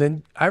hug it. And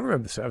then I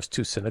remember this, I was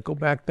too cynical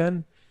back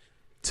then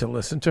to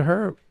listen to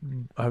her.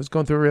 I was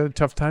going through a really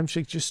tough time.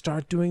 She'd just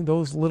start doing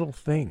those little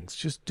things.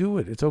 Just do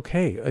it. It's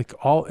okay.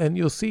 And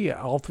you'll see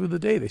all through the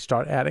day, they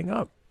start adding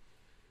up.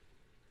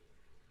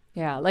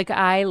 Yeah, like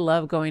I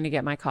love going to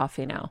get my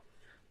coffee now.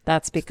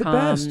 That's become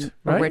best,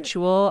 right? a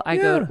ritual.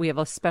 We have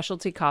a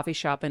specialty coffee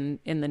shop in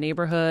the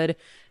neighborhood.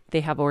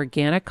 They have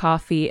organic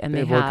coffee and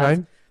they have what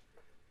kind?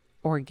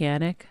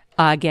 Organic.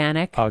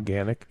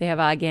 Organic. They have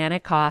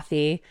organic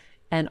coffee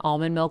and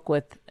almond milk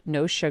with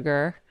no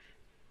sugar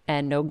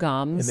and no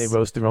gums. And they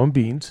roast their own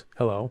beans.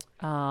 Hello.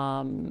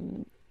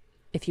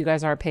 If you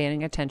guys are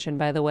paying attention,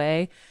 by the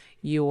way,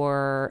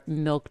 your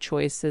milk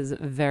choice is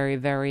very,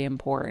 very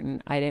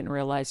important. I didn't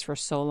realize for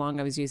so long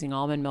I was using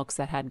almond milks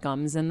that had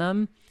gums in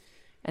them.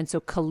 And so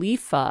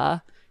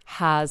Khalifa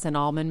has an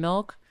almond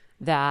milk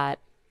that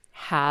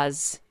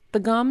has the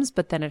gums,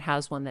 but then it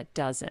has one that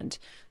doesn't.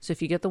 So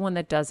if you get the one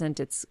that doesn't,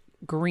 it's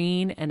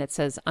green and it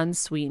says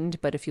unsweetened.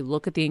 But if you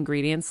look at the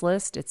ingredients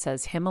list, it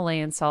says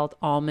Himalayan salt,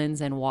 almonds,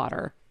 and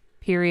water.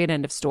 Period.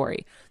 End of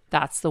story.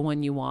 That's the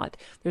one you want.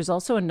 There's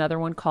also another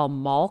one called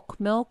Malk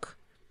milk.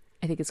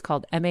 I think it's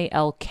called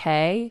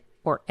MALK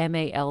or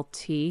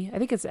MALT. I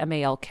think it's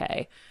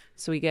MALK.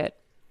 So we get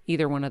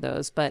either one of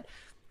those. But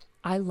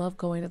I love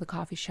going to the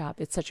coffee shop.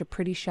 It's such a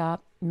pretty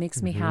shop. It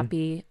makes me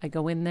happy. I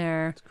go in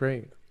there. It's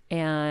great.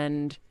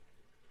 And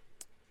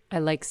I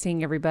like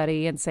seeing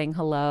everybody and saying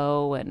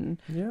hello. And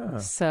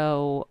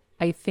so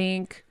I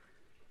think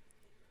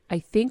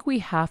we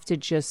have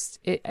to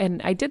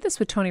and I did this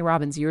with Tony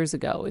Robbins years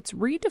ago. It's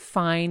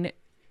redefine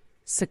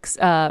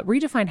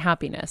redefine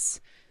happiness.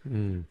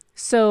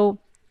 So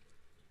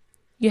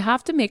you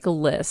have to make a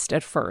list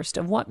at first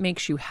of what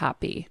makes you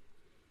happy.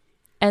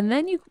 And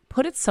then you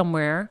put it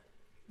somewhere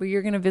where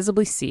you're going to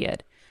visibly see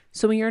it.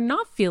 So when you're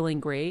not feeling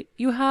great,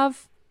 you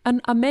have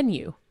a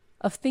menu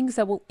of things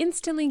that will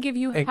instantly give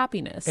you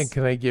happiness. And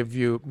can I give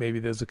you, maybe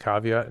there's a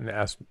caveat, and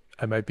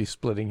I might be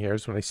splitting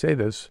hairs when I say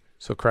this,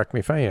 so correct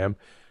me if I am,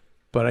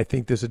 but I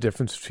think there's a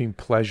difference between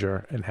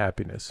pleasure and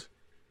happiness.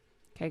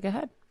 Okay, go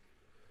ahead.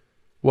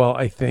 Well,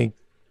 I think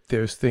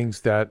there's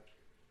things that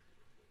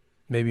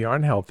maybe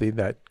aren't healthy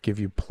that give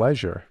you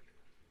pleasure,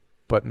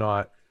 but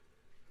not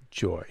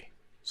joy.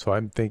 So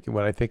I'm thinking,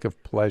 when I think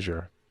of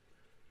pleasure,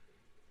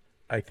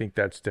 I think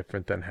that's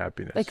different than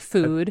happiness. Like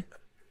food,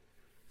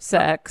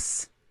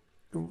 sex.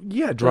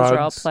 Yeah, Those are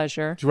all drugs,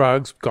 pleasure.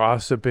 drugs,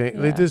 gossiping.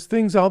 Yeah. Like, there's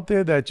things out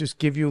there that just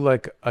give you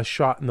like a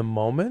shot in the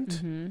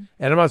moment. And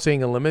I'm not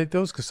saying eliminate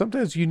those, because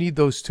sometimes you need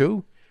those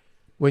too.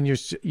 When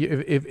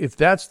if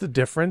that's the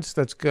difference,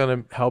 that's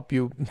gonna help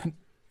you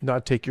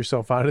not take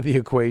yourself out of the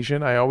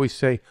equation. I always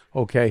say,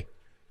 okay,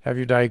 have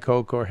your Diet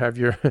Coke, or have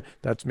your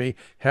that's me,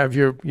 have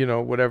your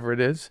whatever it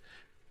is.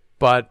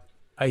 But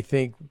I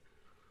think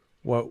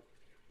what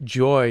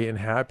joy and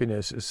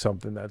happiness is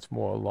something that's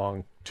more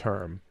long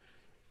term.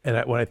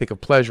 And when I think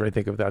of pleasure, I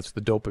think of that's the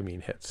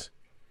dopamine hits.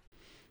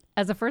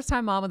 As a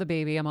first-time mom with a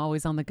baby, I'm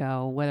always on the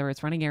go, whether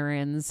it's running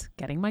errands,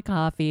 getting my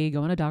coffee,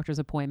 going to doctor's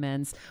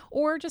appointments,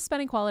 or just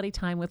spending quality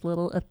time with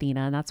little Athena.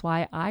 And that's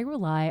why I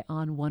rely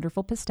on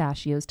wonderful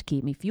pistachios to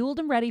keep me fueled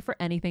and ready for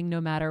anything, no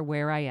matter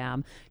where I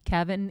am.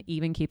 Kevin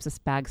even keeps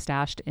a bag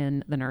stashed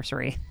in the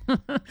nursery.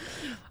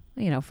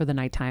 For the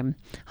nighttime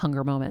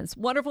hunger moments.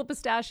 Wonderful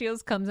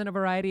Pistachios comes in a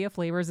variety of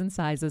flavors and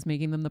sizes,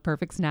 making them the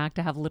perfect snack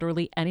to have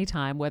literally any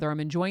time, whether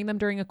I'm enjoying them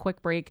during a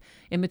quick break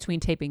in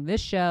between taping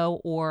this show,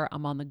 or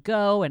I'm on the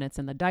go and it's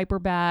in the diaper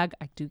bag.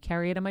 I do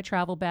carry it in my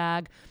travel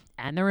bag,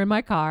 and they're in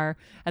my car.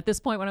 At this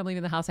point, when I'm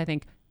leaving the house, I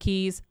think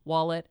keys,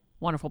 wallet,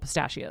 Wonderful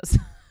Pistachios.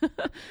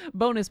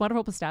 Bonus,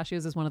 Wonderful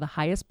Pistachios is one of the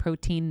highest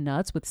protein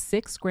nuts with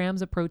 6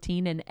 grams of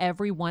protein in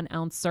every 1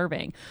 ounce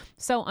serving.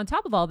 So on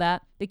top of all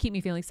that, they keep me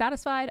feeling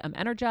satisfied. I'm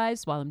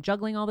energized while I'm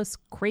juggling all this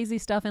crazy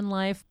stuff in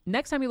life.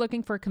 Next time you're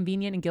looking for a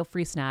convenient and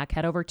guilt-free snack,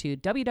 head over to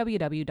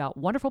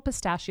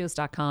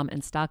www.wonderfulpistachios.com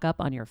and stock up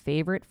on your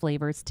favorite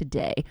flavors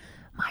today,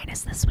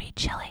 minus the sweet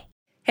chili.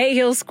 Hey,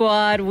 Heal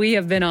Squad. We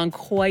have been on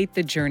quite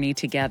the journey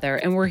together,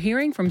 and we're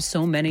hearing from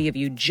so many of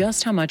you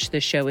just how much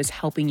this show is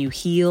helping you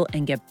heal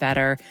and get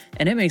better,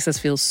 and it makes us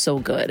feel so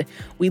good.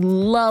 We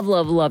love,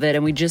 love, love it,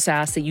 and we just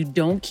ask that you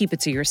don't keep it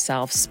to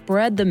yourself.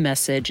 Spread the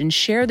message and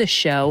share the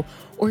show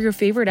or your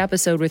favorite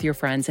episode with your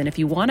friends. And if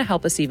you want to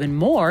help us even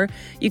more,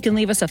 you can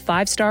leave us a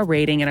 5-star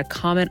rating and a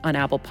comment on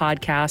Apple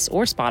Podcasts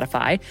or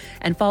Spotify,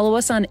 and follow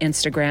us on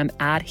Instagram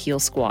at Heal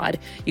Squad.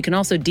 You can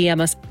also DM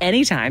us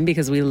anytime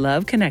because we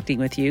love connecting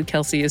with you.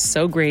 Kelsey is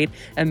so great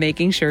at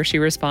making sure she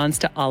responds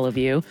to all of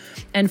you.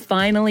 And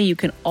finally, you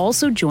can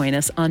also join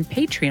us on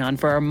Patreon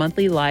for our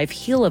monthly live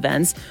heal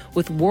events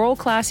with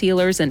world-class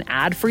healers and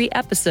ad-free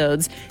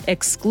episodes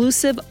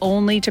exclusive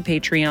only to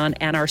Patreon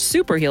and our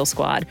Super Heal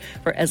Squad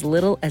for as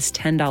little as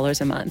 $10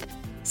 a month.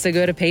 So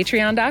go to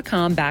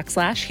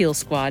patreon.com/Heal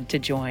Squad to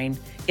join.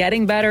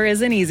 Getting better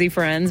isn't easy,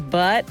 friends,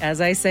 but as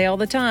I say all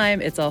the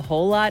time, it's a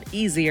whole lot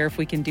easier if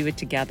we can do it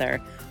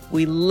together.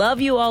 We love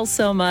you all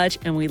so much,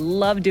 and we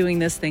love doing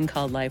this thing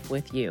called life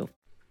with you.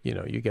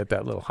 You get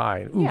that little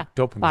high. Ooh, Yeah,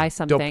 dopamine. buy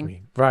something.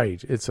 Dopamine.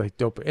 Right. It's like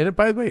dopamine. And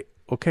by the way,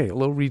 okay, a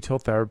little retail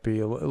therapy,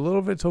 a little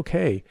of it's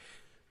okay.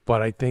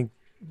 But I think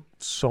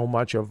so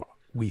much of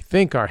we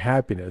think our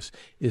happiness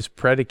is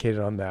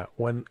predicated on that.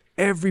 When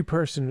every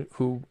person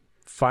who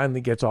finally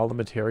gets all the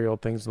material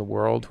things in the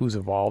world, who's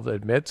evolved,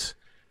 admits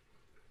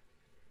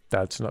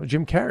that's not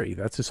Jim Carrey.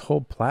 That's his whole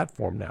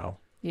platform now.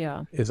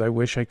 Yeah. Is I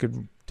wish I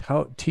could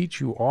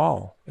teach you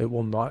all. It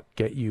will not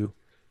get you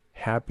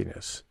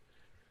happiness.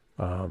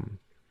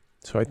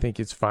 So I think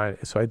it's fine.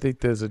 So I think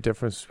there's a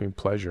difference between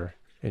pleasure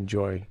and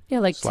joy. Yeah,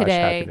 like /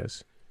 today,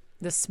 happiness.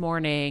 this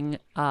morning,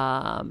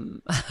 I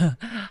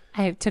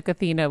took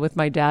Athena with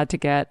my dad to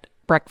get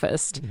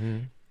breakfast,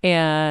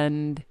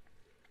 and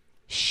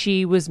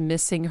she was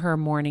missing her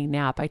morning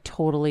nap. I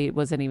totally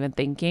wasn't even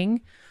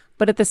thinking.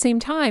 But at the same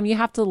time, you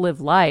have to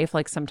live life.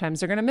 Like sometimes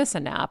they're going to miss a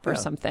nap or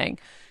something.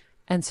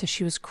 And so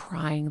she was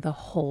crying the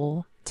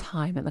whole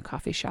time in the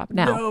coffee shop.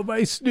 Now, No, my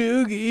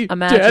Snoogie.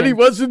 Imagine. Daddy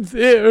wasn't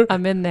there.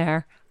 I'm in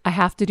there. I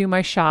have to do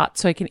my shot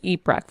so I can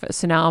eat breakfast.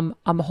 So now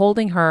I'm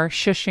holding her,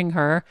 shushing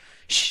her,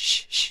 shh,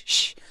 shh,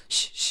 shh, shh,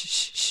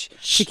 shh,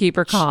 shh, to keep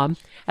her calm.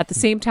 At the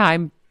same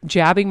time,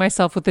 jabbing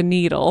myself with a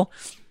needle.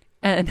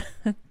 And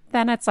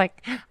then it's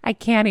like, I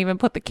can't even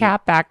put the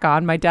cap back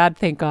on. My dad,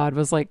 thank God,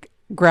 was like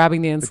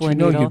grabbing the insulin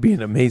needle. You'd be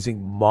an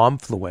amazing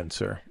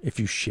momfluencer if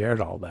you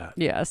shared all that.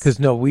 Yes. Because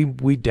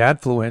we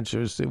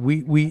dadfluencers,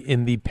 we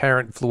in the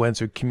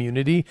parentfluencer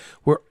community,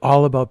 we're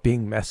all about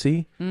being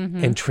messy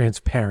and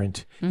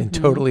transparent and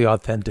totally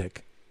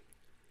authentic.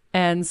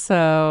 And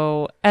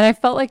so, and I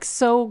felt like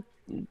so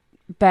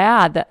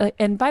bad that,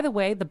 and by the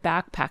way, the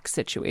backpack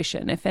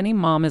situation, if any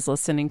mom is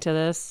listening to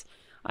this,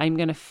 I'm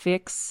going to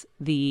fix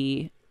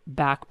the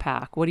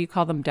backpack. What do you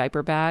call them?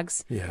 Diaper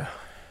bags? Yeah.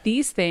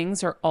 These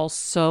things are all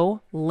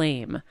so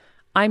lame.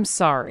 I'm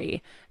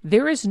sorry.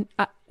 There is.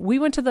 We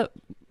went to the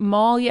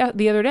mall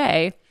the other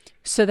day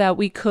so that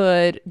we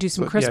could do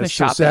some Christmas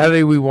so shopping.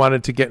 Saturday we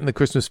wanted to get in the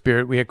Christmas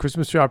spirit. We had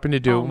Christmas shopping to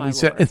do. Oh, my we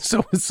said, Lord. and so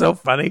it was so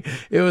funny.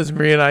 It was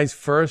Maria and I's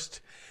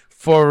first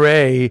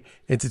foray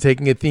into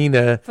taking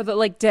Athena For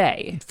the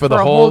day. for the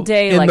a whole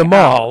day in like, the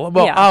mall, out.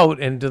 well, Yeah.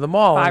 out into the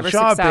mall 5 and or 6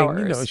 shopping.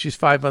 hours. She's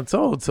 5 months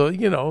old,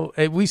 so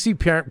we see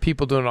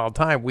people doing it all the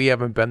time. We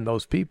haven't been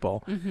those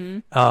people.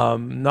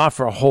 Not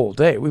for a whole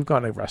day. We've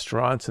gone to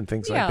restaurants and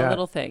things like that. Yeah,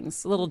 little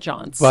things, little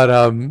jaunts.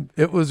 But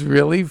it was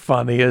really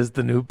funny as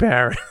the new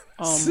parent.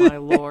 Oh, my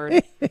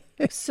Lord.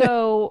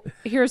 So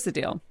here's the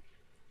deal.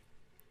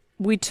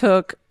 We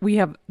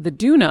have the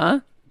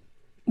Duna,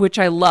 which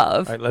I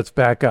love. All right, let's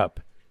back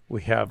up.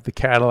 We have the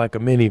Cadillac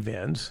of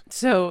minivans.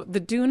 So the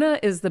Duna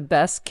is the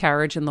best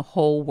carriage in the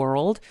whole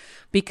world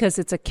because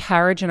it's a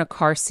carriage and a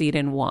car seat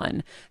in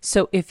one.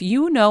 So if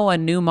you know a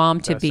new mom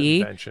to Best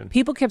be, invention.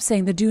 people kept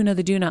saying the Duna,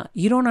 the Duna.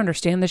 You don't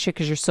understand this shit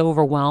because you're so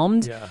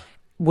overwhelmed Yeah.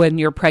 when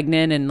you're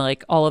pregnant and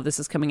all of this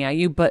is coming at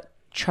you. But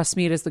trust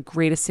me, it is the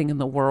greatest thing in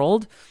the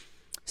world.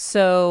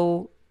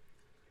 So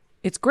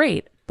it's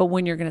great. But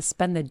when you're going to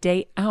spend the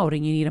day out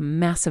and you need a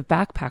massive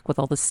backpack with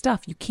all this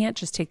stuff, you can't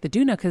just take the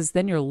Duna because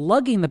then you're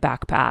lugging the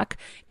backpack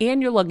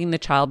and you're lugging the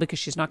child because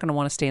she's not going to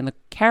want to stay in the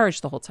carriage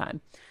the whole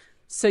time.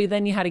 So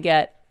then you had to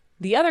get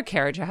the other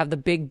carriage. I have the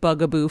big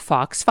Bugaboo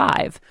Fox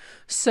 5.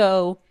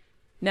 So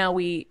now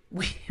we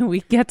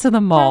get to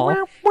the mall. And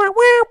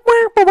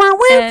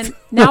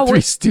now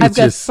I've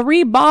got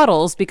 3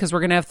 bottles because we're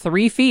going to have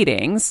 3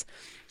 feedings.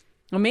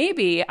 Well,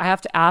 maybe I have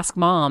to ask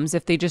moms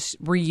if they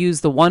just reuse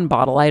the one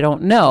bottle. I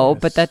don't know,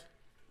 but that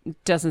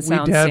doesn't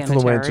sound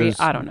sanitary.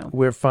 I don't know.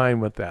 We're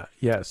fine with that.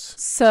 Yes.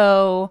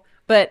 So,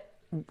 but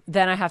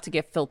then I have to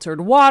get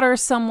filtered water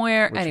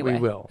somewhere. Which anyway,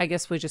 we will. I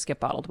guess we just get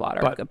bottled water.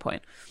 But- Good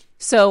point.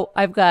 So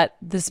I've got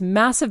this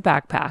massive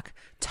backpack,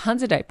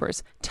 tons of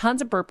diapers,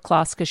 tons of burp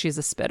cloths because she's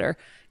a spitter,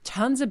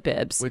 tons of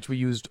bibs. Which we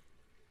used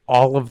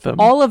all of them.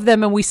 All of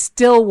them, and we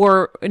still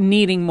were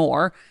needing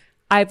more.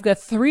 I've got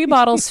 3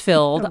 bottles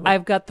filled.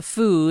 I've got the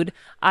food.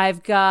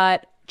 I've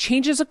got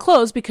changes of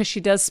clothes because she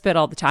does spit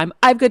all the time.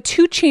 I've got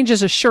 2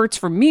 changes of shirts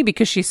for me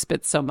because she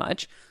spits so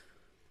much.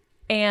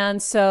 And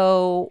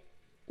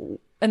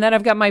then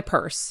I've got my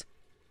purse,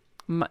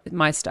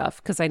 my stuff,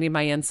 because I need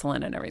my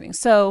insulin and everything.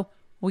 So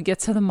we get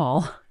to the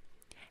mall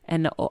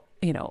and,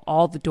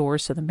 all the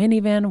doors to the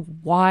minivan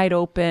wide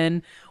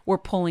open. We're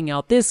pulling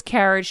out this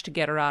carriage to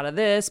get her out of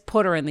this,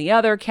 put her in the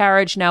other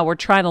carriage. Now we're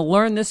trying to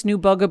learn this new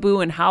Bugaboo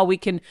and how we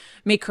can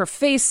make her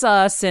face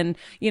us and,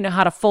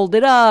 how to fold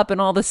it up and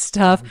all this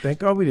stuff. Thank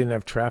God we didn't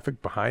have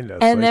traffic behind us.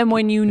 And then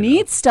when you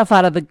need stuff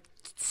out of the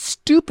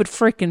stupid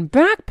freaking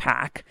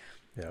backpack,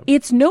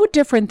 it's no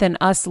different than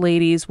us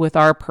ladies with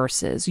our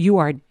purses. You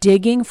are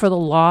digging for the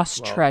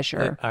lost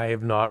treasure. I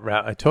have not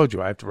I told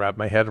you I have to wrap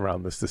my head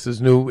around this. This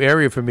is new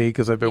area for me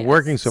because I've been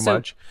working so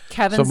much.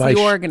 Kevin's my the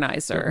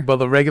organizer. Well,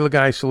 the regular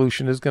guy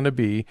solution is going to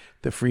be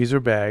the freezer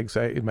bags.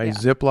 My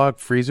Ziploc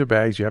freezer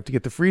bags. You have to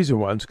get the freezer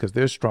ones because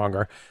they're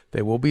stronger.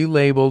 They will be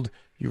labeled.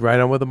 You write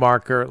on with a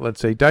marker, let's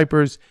say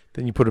diapers,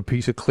 then you put a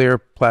piece of clear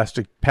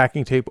plastic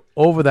packing tape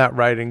over that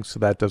writing so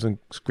that doesn't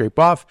scrape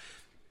off.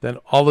 Then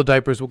all the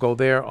diapers will go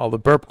there. All the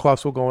burp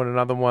cloths will go in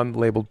another one,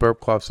 labeled burp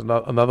cloths.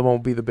 Another one will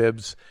be the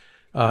bibs.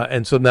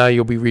 And so now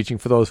you'll be reaching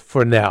for those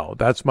for now.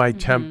 That's my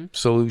temp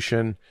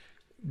solution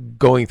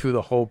going through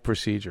the whole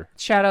procedure.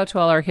 Shout out to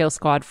all our Heal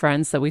Squad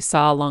friends that we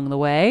saw along the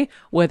way,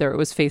 whether it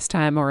was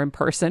FaceTime or in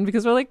person,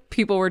 because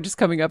people were just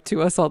coming up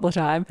to us all the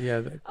time. Yeah.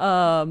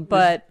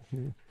 But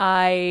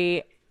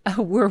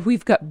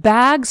we've got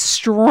bags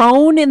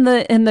strewn in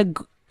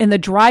the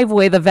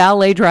driveway, the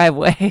valet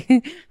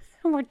driveway.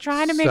 We're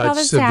trying to make all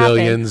this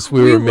civilians.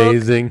 happen. We were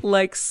amazing. Look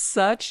like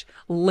such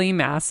lame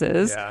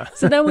asses. Yeah.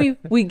 So then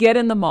we get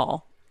in the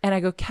mall. And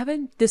I go,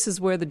 Kevin, this is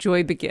where the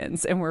joy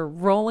begins. And we're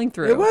rolling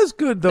through. It was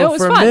good, though, No, it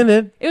was for fun. a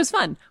minute. It was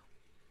fun.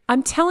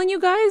 I'm telling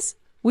you guys,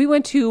 we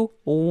went to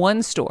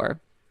one store.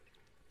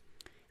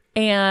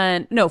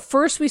 And no,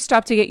 first we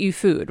stopped to get you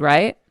food,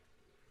 right?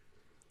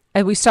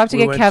 And we stopped to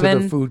get went Kevin.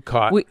 to the food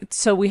cart.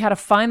 So we had to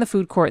find the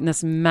food court in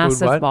this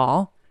massive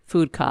mall.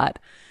 Food cart.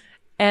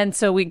 And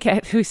so we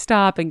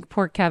stop and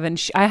poor Kevin,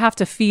 I have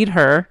to feed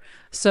her.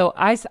 So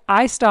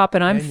I stop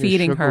and I'm And your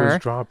feeding sugar her.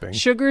 is dropping.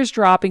 Sugar is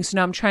dropping. So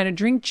now I'm trying to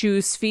drink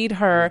juice, feed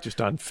her. Just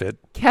unfit.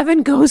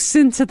 Kevin goes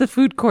into the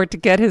food court to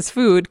get his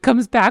food,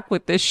 comes back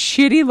with this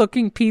shitty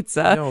looking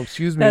pizza. No,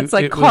 excuse me. That's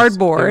like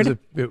cardboard.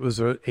 It was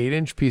an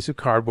 8-inch piece of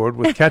cardboard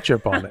with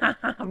ketchup on it.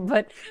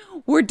 But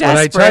we're And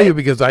desperate. I tell you,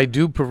 because I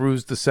do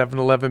peruse the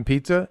 7-Eleven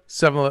pizza,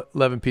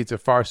 7-Eleven pizza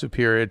far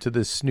superior to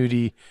this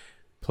snooty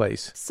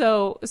place.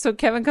 So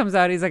Kevin comes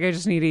out. He's like, I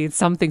just need to eat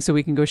something so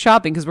we can go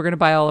shopping because we're going to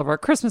buy all of our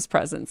Christmas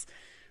presents.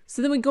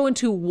 So then we go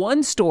into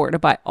one store to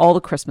buy all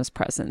the Christmas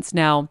presents.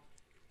 Now,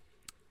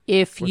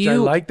 Which I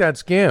like that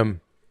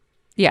scam,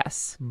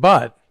 yes,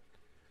 but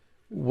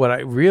what I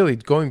really,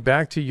 going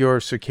back to your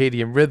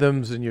circadian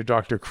rhythms and your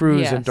Dr.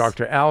 Cruz and Yes.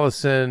 Dr.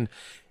 Allison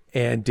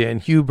and Dan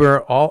Huber,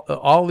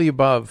 all the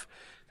above,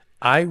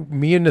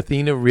 me and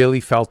Athena really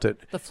felt it.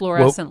 The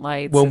fluorescent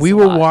lights. When is we a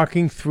were lot.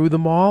 walking through the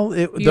mall,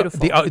 Beautiful.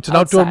 it's an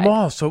outdoor Outside.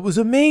 mall, so it was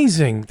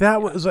amazing.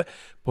 That was,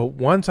 but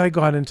once I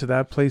got into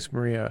that place,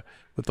 Maria,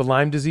 with the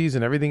Lyme disease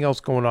and everything else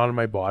going on in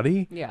my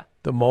body, Yeah.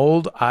 the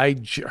mold,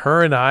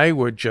 her and I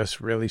were just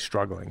really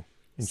struggling.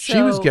 And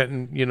she was So,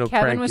 getting, Kevin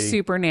cranky. was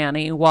super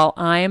nanny while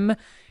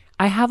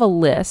I have a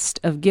list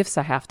of gifts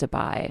I have to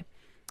buy.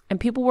 And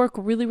people work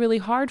really, really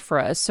hard for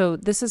us. So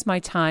this is my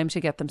time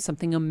to get them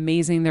something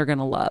amazing they're going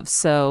to love.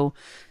 So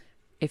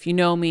if you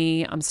know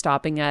me, I'm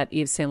stopping at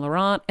Yves Saint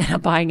Laurent and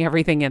I'm buying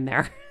everything in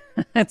there.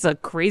 It's a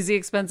crazy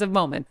expensive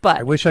moment, I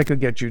but wish I could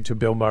get you to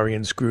Bill Murray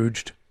and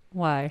Scrooged.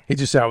 why? He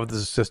just sat with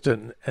his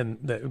assistant, and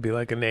that would be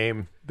like a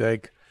name,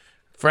 like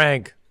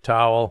Frank,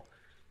 towel,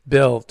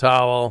 Bill,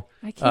 towel,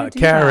 I can't do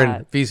Karen,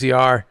 that.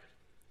 VCR,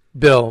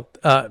 Bill,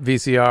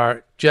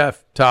 VCR,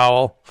 Jeff,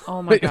 towel.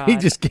 Oh my God. He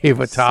just gave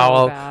a So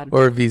tauel bad.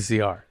 or a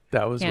VCR.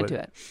 That was Can't what do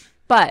it.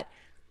 But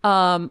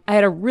I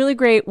had a really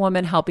great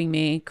woman helping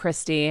me,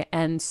 Christy.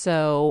 And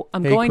so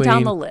I'm Hey, going down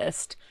Queen. the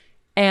list.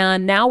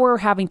 And now we're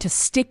having to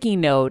sticky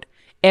note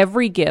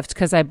every gift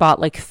because I bought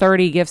like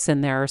 30 gifts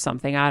in there or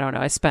something. I don't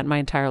know. I spent my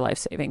entire life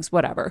savings,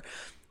 whatever.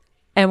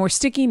 And we're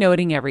sticky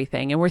noting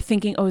everything. And we're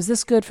thinking, oh, is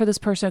this good for this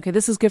person? Okay,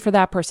 this is good for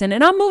that person.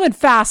 And I'm moving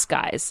fast,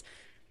 guys.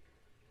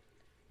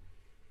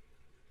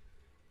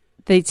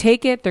 They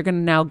take it. They're going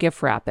to now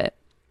gift wrap it.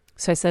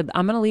 So I said,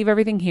 I'm going to leave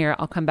everything here.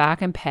 I'll come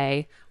back and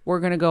pay. We're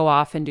going to go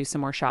off and do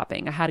some more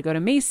shopping. I had to go to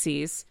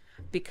Macy's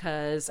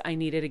because I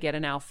needed to get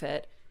an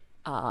outfit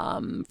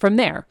from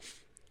there.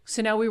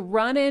 So now we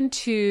run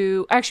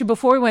into, actually,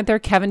 before we went there,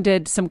 Kevin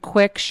did some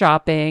quick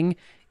shopping.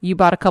 You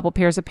bought a couple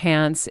pairs of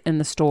pants in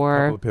the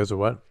store, couple of pairs of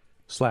what?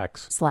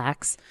 Slacks.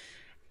 slacks,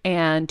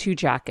 and 2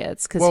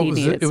 jackets because Well, he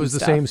needed it was some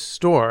the stuff. same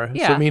store.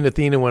 Yeah. So me and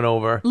Athena went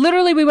over.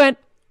 Literally, we went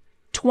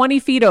 20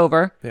 feet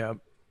over. Yeah.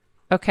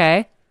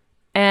 Okay.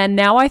 And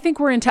now I think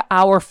we're into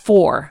hour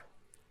 4.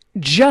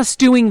 Just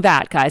doing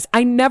that, guys.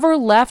 I never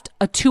left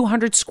a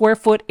 200 square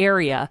foot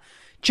area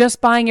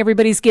just buying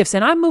everybody's gifts.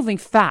 And I'm moving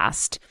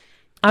fast.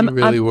 You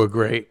really were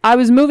great. I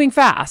was moving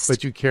fast.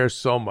 But you care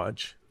so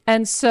much.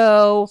 And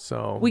so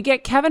So- we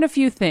get Kevin a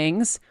few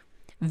things.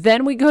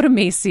 Then we go to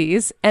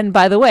Macy's. And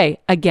by the way,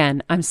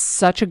 again, I'm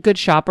such a good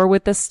shopper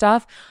with this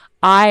stuff.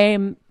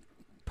 I'm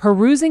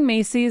perusing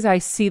Macy's. I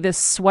see this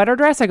sweater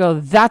dress. I go,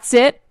 that's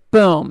it.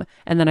 Boom.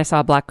 And then I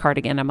saw a black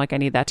cardigan. I'm like, I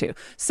need that too.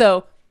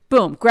 So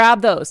boom,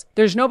 grab those.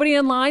 There's nobody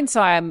in line.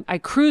 So I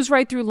cruise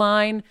right through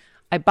line.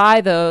 I buy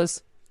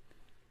those.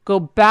 Go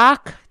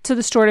back to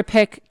the store to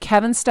pick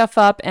Kevin's stuff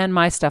up and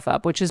my stuff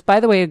up, which is, by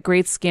the way, a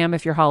great scam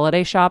if you're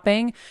holiday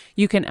shopping.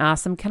 You can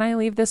ask them, can I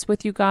leave this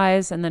with you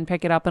guys? And then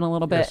pick it up in a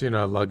little bit. Yes, you're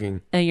not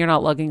lugging. And you're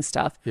not lugging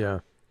stuff. Yeah.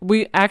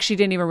 We actually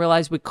didn't even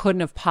realize we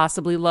couldn't have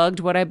possibly lugged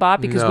what I bought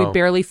because we No.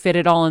 barely fit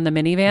it all in the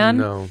minivan.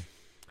 No.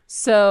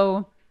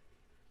 So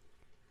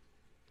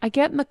I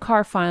get in the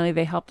car finally.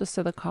 They helped us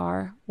to the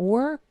car.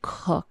 We're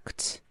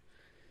cooked.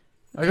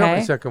 I got my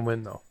Okay. second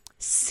win, though.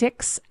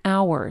 6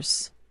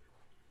 hours.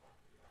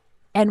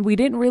 And we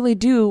didn't really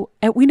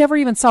and we never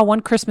even saw one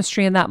Christmas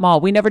tree in that mall.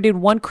 We never did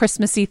one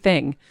Christmassy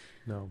thing.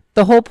 No.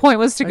 The whole point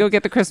was to go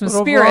get the Christmas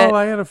But spirit. overall,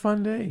 I had a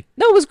fun day.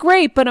 No, it was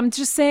great, but I'm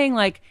just saying,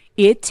 like,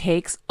 it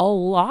takes a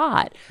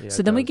lot. So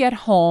it then we does. get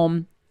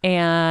home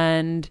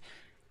and,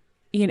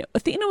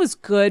 Athena was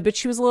good, but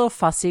she was a little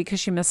fussy because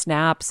she missed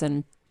naps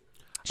and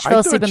she fell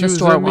asleep thought in she the was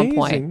store at one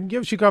point. amazing.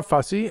 Yeah, she got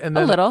fussy, and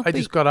then little, I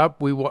just got up.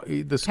 The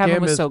scam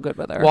Kevin was is so good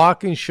with her.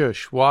 walk and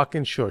shush, walk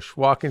and shush,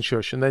 walk and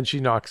shush, and then she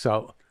knocks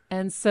out.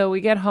 And so we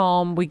get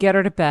home, we get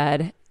her to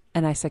bed,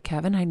 and I said,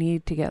 Kevin, I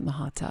need to get in the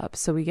hot tub.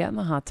 So we get in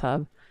the hot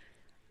tub,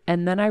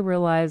 and then I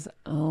realize,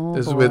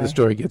 This is where the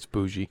story gets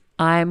bougie.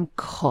 I'm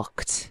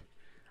cooked.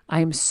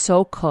 I'm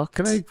so cooked.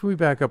 Can we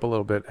back up a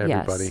little bit, Yes.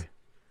 everybody?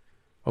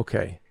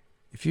 Okay.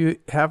 If you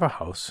have a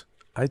house,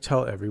 I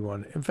tell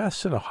everyone,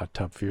 invest in a hot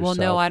tub for Well, yourself.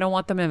 no, I don't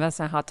want them to invest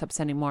in hot tubs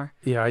anymore.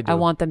 Yeah, I do. I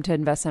want them to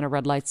invest in a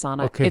red light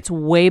sauna. Okay. It's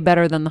way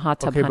better than the hot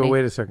tub, Okay, honey. but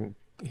wait a second.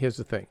 Here's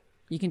the thing.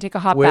 You can take a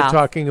hot We're bath.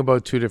 talking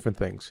about two different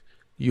things.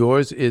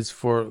 Yours is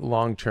for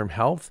long-term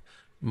health.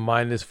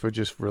 Mine is for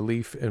just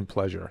relief and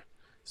pleasure.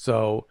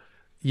 So,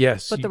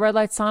 yes, But the red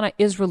light sauna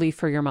is relief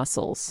for your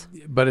muscles.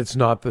 but it's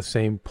not the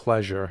same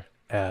pleasure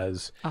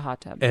as, A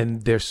hot tub.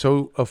 and they're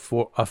so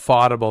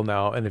affordable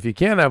now. And if you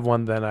can't have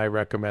one, then I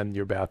recommend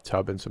your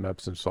bathtub and some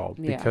Epsom salt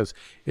Yeah. because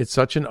it's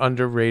such an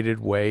underrated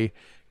way.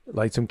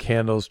 Light some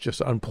candles, just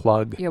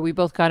unplug Yeah, we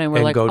both got in. We're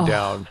and like, go oh.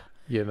 down.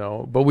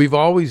 But we've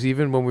always,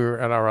 even when we were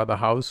at our other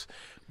house,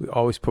 we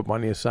always put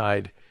money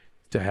aside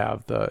to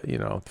have the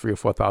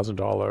 $3,000 or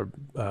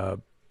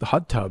 $4,000 the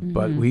hot tub.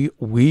 But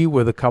we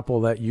were the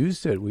couple that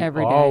used it. We Mm-hmm.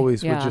 Every day,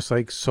 always were yeah. just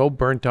like so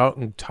burnt out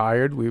and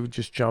tired. We would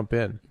just jump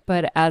in.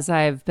 But as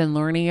I've been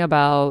learning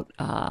about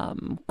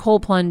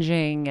cold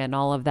plunging and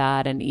all of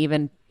that, and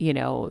even,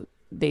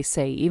 they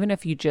say, even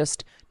if you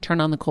just turn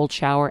on the cold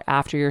shower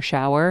after your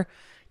shower,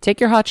 take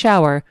your hot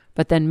shower,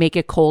 but then make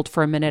it cold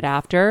for a minute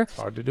after. It's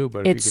hard to do,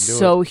 but It's if you can do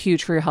so it.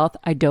 huge for your health.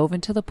 I dove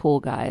into the pool,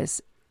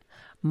 guys.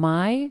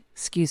 My,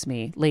 excuse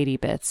me, lady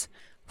bits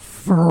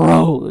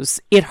froze.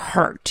 It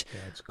hurt. Yeah,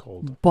 it's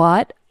cold.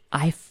 But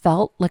I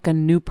felt like a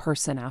new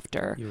person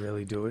after. You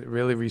really do. It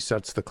really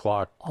resets the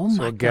clock. Oh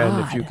so my again,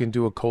 if you God. can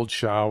do a cold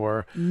shower,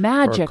 or a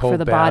Magic for cold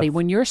the bath, body.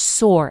 When you're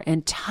sore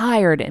and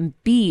tired and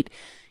beat,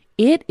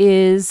 it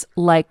is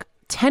like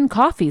 10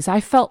 coffees. I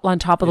felt on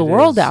top of the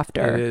world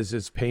after. It is.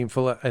 It's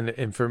painful.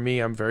 And for me,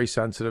 I'm very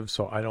sensitive,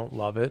 so I don't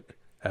love it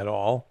at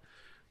all.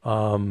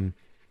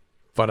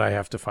 But I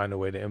have to find a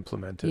way to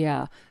implement it.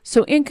 Yeah.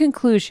 So in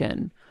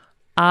conclusion,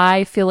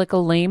 I feel like a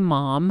lame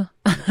mom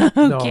who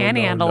can't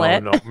handle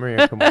it. No,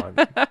 Maria, come on.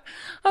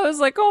 I was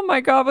like, oh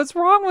my God, what's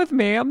wrong with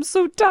me? I'm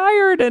so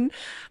tired and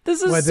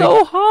this is Well, I so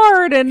think-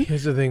 hard. And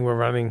Here's the thing: we're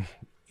running.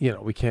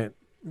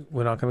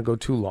 We're not going to go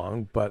too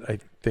long. But I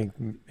think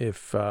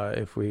if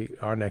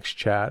our next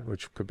chat,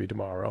 which could be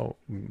tomorrow,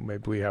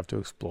 maybe we have to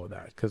explore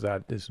that, because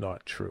that is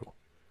not true.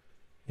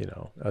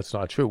 That's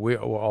not true.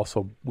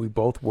 We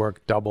both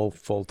work double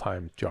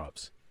full-time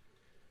jobs,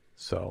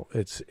 so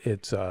it's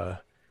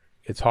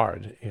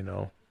hard,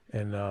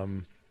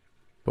 and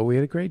but we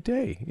had a great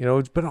day,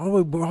 but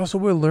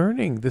we're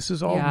learning. This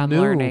is all yeah, I'm new.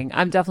 learning.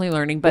 I'm definitely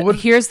learning. But Well,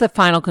 here's the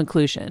final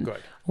conclusion.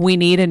 Good. We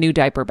need a new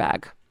diaper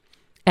bag.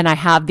 And I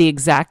have the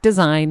exact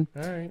design,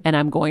 All right. and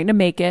I'm going to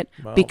make it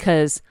Wow.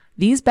 because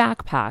these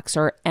backpacks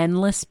are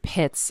endless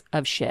pits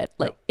of shit.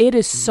 Like, it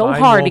is so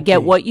Mine hard to won't get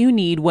be. what you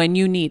need when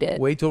you need it.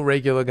 Wait till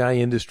Regular Guy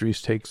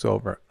Industries takes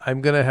over.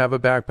 I'm going to have a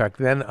backpack.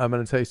 Then I'm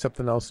going to tell you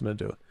something else I'm going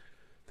to do.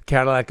 The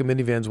Cadillac and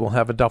minivans will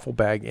have a duffel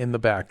bag in the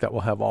back that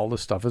will have all the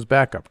stuff as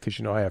backup, because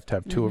I have to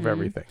have two of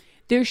everything.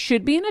 There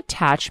should be an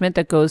attachment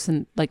that goes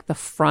in like the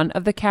front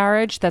of the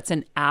carriage that's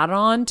an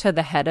add-on to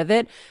the head of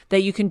it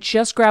that you can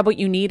just grab what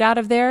you need out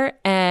of there,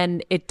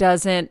 and you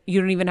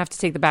don't even have to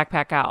take the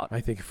backpack out. I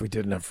think if we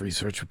did enough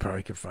research, we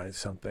probably could find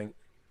something.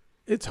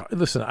 It's hard.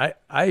 Listen, I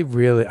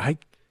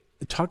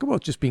talk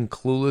about just being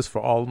clueless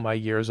for all my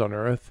years on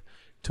Earth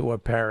to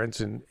what parents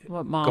and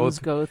What moms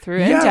go through,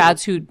 Yeah. and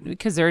dads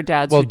because there are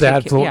dads well, who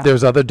take it. Yeah.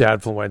 there's other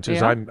dadfluencers.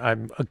 Yeah.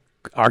 I'm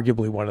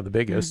arguably one of the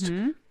biggest,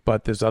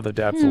 but there's other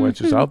Mm-hmm.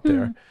 dadfluencers out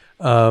there.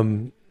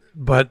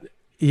 But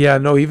yeah,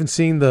 no, even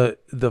seeing the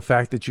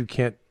fact that you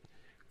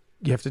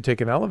have to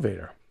take an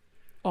elevator,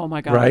 Oh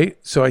my God. right?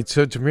 So I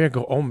said to Maria,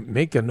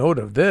 make a note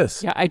of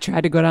this. Yeah, I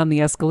tried to go down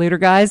the escalator,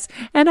 guys,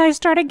 and I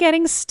started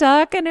getting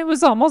stuck, and it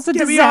was almost a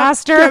Get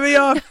disaster. me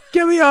off!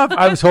 Get me off!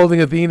 I was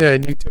holding Athena,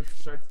 and you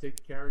started to take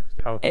the carriage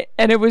down.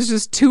 And it was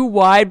just too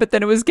wide, but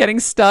then it was getting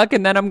stuck,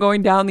 and then I'm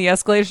going down the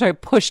escalator, so I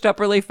pushed up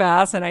really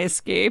fast, and I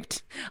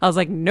escaped. I was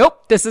like,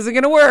 nope, this isn't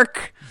going to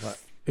work. But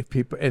if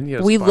people and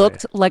it's We funny.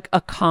 looked like a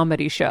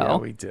comedy Yeah, show.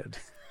 we did.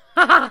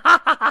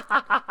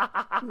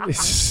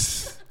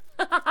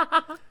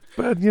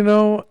 But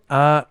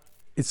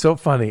it's so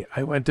funny.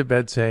 I went to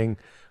bed saying,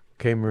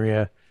 "Okay,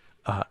 Maria,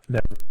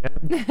 never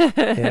again."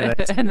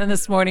 And And then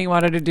this morning,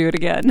 wanted to do it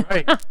again.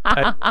 and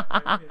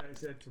I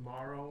said,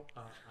 "Tomorrow,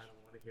 I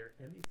don't want to hear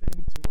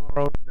anything.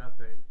 Tomorrow,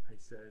 nothing." I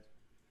said,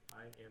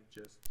 "I am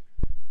just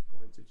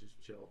going to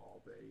just chill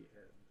all day,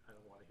 and I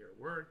don't want to hear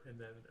a word." And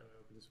then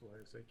this morning,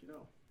 I was like,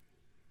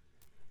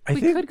 I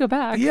We think could go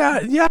back. Yeah.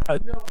 No,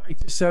 I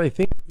just said I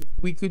think if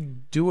we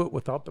could do it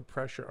without the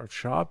pressure of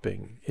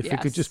shopping. If it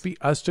could Yes. just be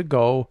us to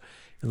go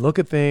and look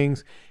at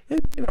things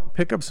and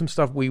pick up some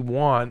stuff we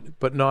want,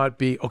 but not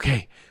be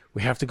okay.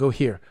 We have to go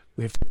here.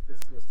 We have to get this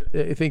list.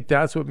 I think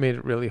that's what made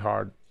it really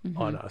hard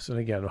on us. And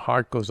again,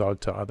 heart goes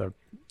out to other,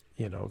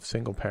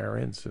 single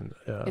parents and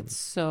It's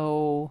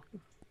so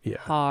yeah.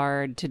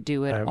 hard to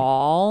do it I'm-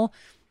 all.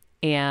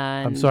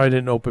 And I'm sorry I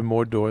didn't open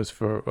more doors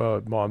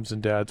for moms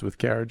and dads with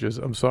carriages.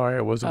 I'm sorry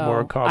I wasn't more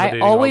I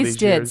accommodating. all always these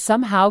did. years.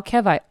 Somehow,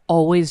 Kev, I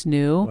always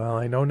knew. Well,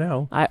 I know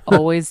now. I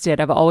always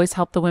did. I've always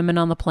helped the women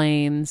on the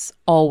planes.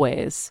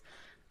 Always.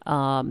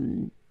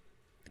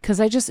 Because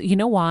I just, you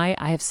know why?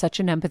 I have such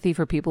an empathy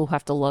for people who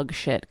have to lug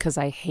shit because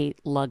I hate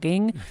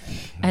lugging.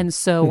 And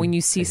so when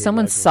you see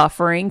someone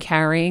suffering,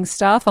 carrying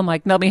stuff, I'm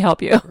like, let me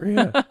help you.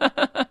 Yeah.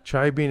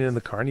 Try being in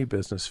the carny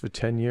business for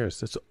 10 years.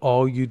 That's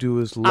all you do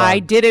is love. I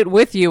did it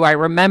with you. I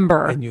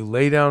remember. And you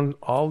lay down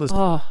all this.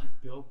 Oh.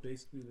 You build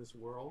basically this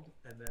world,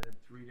 and then in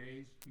 3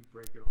 days, you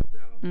break it all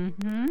down.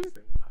 Mm-hmm.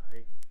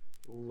 I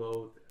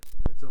loathe it.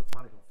 And it's so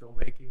funny how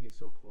filmmaking is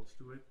so close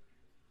to it.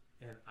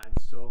 And I'm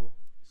so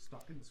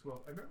stuck in this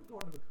world. I remember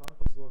going to the con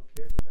as a little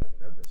kid, and I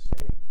remember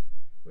saying,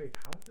 wait,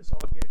 how did this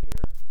all get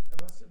here?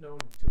 I must have known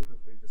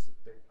intuitively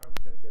I was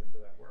going to get into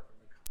that work. I'm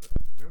like,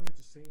 I remember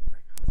just saying,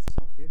 like, how does this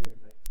all get here?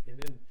 And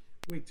then,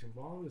 wait,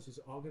 tomorrow this is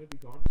all going to be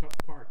gone. Tough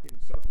Park in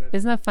South Bend.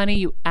 Isn't that funny?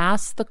 You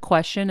asked the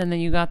question and then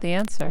you got the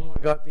answer. Oh, I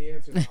got the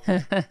answer. And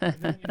then, for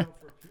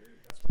a period,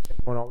 that's why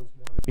everyone always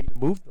wanted me to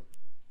move them,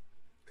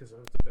 because I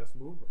was the best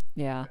mover.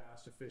 Yeah.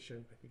 Fast,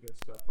 efficient. I could get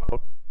stuff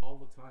out all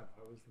the time.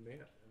 I was the man,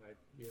 and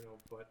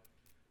but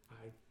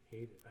I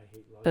hate it. I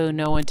hate lugging. Oh,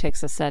 no one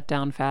takes a set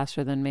down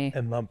faster than me.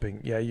 And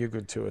lumping. Yeah, you're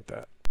good too at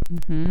that.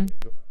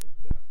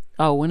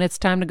 Oh, when it's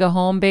time to go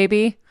home,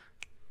 baby,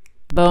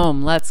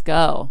 Boom, let's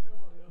go.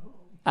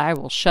 I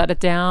will shut it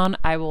down.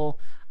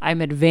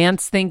 I'm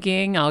advanced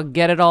thinking. I'll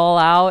get it all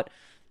out.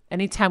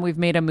 Anytime we've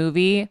made a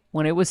movie,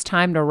 when it was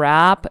time to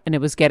wrap and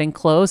it was getting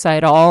close, I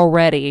had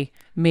already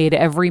made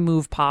every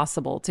move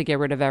possible to get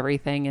rid of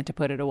everything and to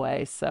put it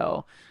away.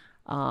 So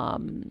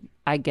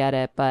I get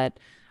it. But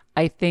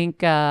I think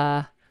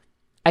that,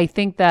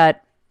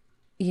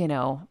 you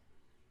know,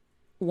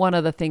 one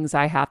of the things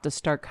I have to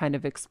start kind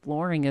of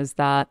exploring is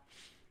that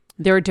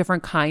there are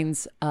different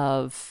kinds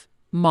of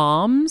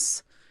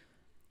moms.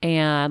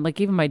 And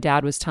like even my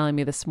dad was telling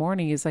me this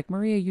morning, he's like,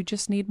 Maria, you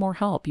just need more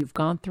help. You've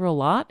gone through a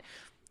lot.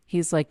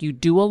 He's like, you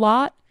do a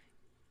lot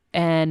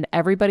and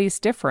everybody's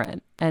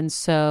different. And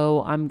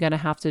so I'm going to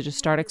have to just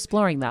start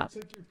exploring that.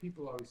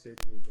 People always say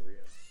to me, Maria,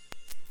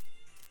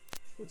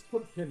 let's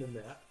put a pin in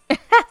that.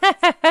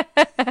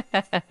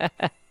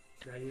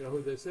 Now you know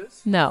who this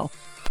is? No.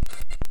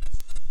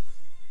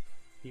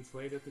 He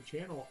played at the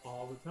channel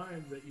all the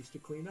time that used to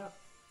clean up.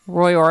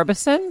 Roy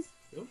Orbison?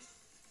 Yep.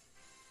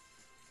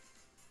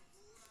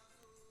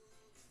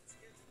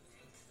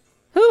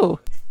 Who?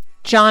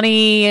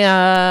 Johnny,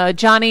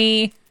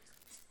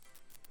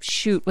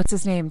 shoot, what's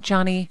his name?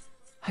 Johnny,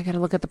 I gotta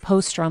look at the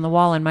poster on the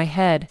wall in my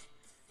head.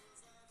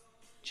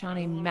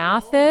 Johnny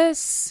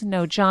Mathis?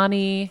 No,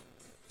 Johnny,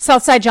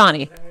 Southside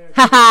Johnny.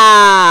 Ha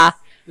ha!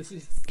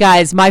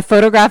 Guys, my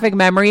photographic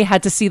memory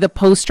had to see the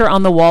poster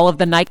on the wall of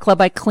the nightclub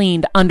I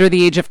cleaned under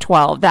the age of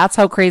 12. That's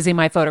how crazy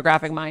my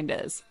photographic mind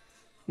is.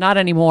 Not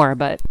anymore,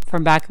 but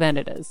from back then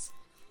it is.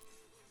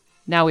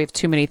 Now we have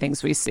too many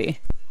things we see.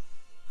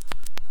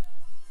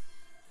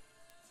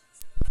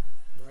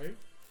 Right?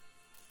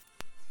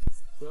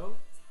 So,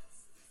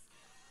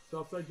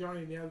 Southside Johnny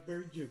and the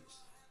Asbury Jukes.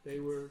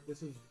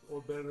 This is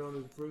all better known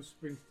as Bruce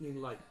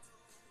Springsteen Light.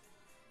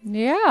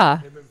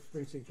 Yeah. Him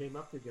and Springsteen came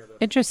up together.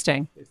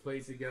 Interesting. They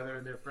played together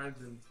and they're friends,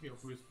 and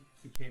Bruce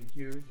became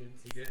huge and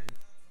he didn't.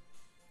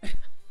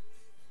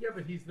 Yeah,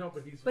 but he's.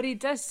 But he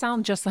does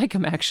sound just like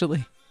him,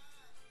 actually.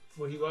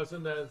 Well, he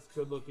wasn't as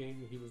good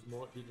looking. He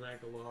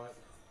drank a lot.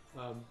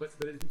 But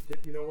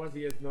you know what?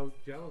 He has no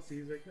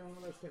jealousy. He's like, no,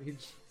 that's fine.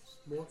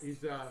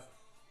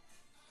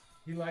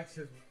 He likes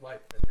his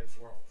life and his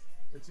world.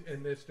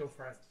 And they're still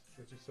friends,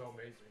 which is so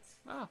amazing.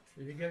 Wow.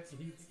 And you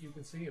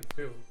can see him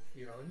too,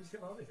 and he's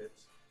got other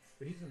hits.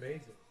 But he's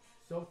amazing.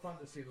 So fun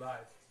to see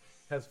live.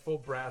 Has full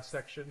brass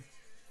section.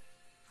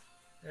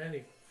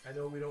 Anyway, I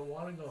know we don't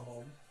want to go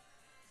home,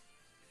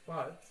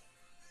 but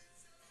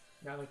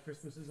now that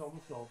Christmas is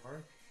almost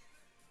over.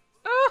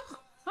 Oh,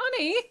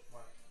 honey.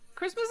 What?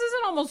 Christmas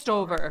isn't almost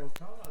over. Well,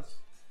 tell us.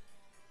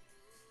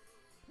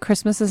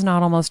 Christmas is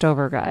not almost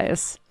over,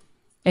 guys.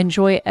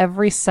 Enjoy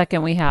every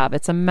second we have.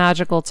 It's a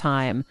magical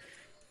time.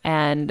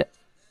 And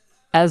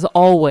as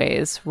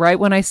always, right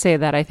when I say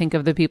that, I think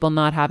of the people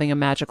not having a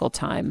magical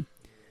time.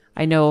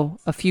 I know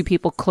a few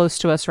people close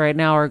to us right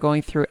now are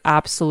going through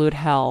absolute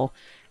hell.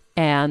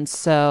 And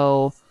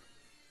so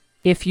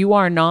if you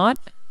are not,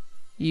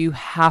 you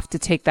have to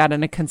take that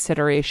into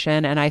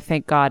consideration. And I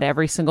thank God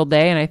every single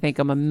day. And I thank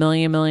him a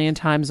million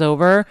times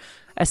over,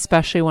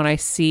 especially when I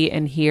see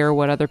and hear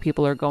what other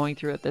people are going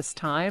through at this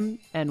time.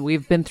 And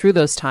we've been through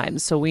those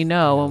times, so we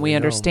know and we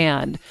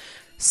understand.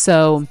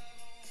 So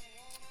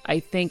I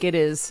think it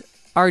is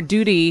our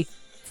duty,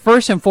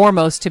 first and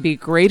foremost, to be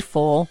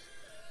grateful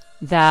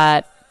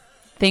that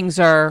things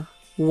are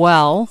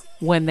well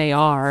when they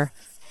are,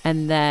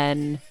 and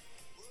then,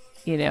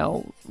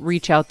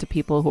 reach out to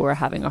people who are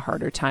having a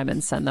harder time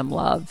and send them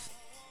love.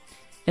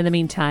 In the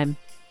meantime,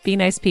 be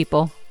nice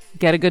people.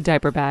 Get a good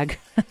diaper bag.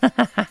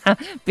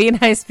 Be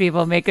nice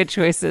people. Make good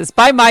choices.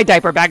 Buy my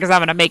diaper bag because I'm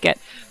going to make it.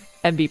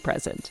 And be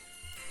present.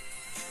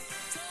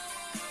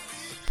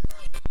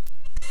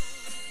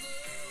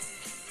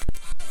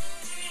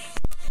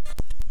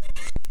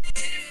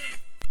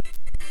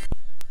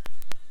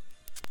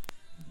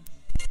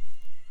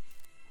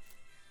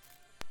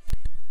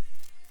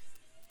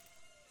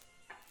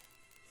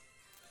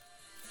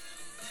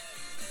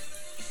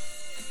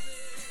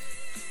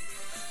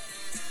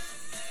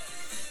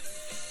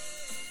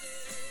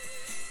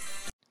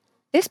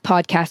 This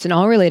podcast and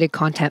all related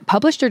content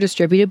published or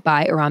distributed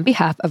by or on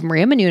behalf of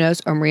Maria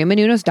Menounos or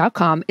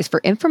MariaMenounos.com is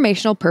for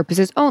informational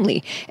purposes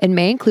only and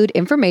may include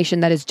information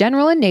that is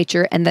general in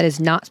nature and that is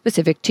not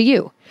specific to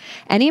you.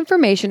 Any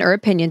information or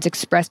opinions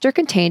expressed or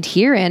contained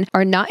herein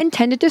are not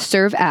intended to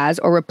serve as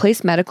or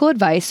replace medical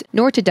advice,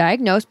 nor to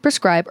diagnose,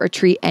 prescribe, or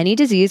treat any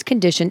disease,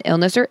 condition,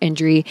 illness, or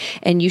injury,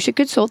 and you should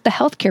consult the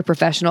healthcare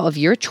professional of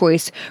your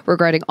choice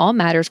regarding all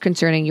matters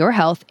concerning your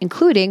health,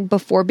 including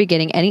before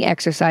beginning any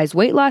exercise,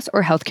 weight loss,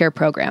 or healthcare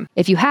program.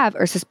 If you have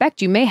or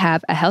suspect you may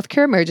have a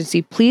healthcare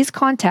emergency, please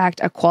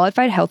contact a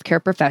qualified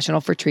healthcare professional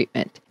for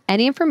treatment.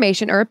 Any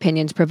information or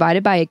opinions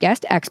provided by a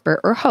guest expert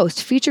or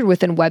host featured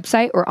within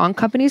website or on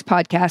company's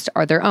podcast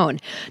are their own,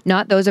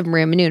 not those of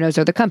Maria Menounos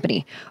or the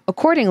company.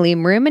 Accordingly,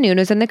 Maria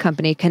Menounos and the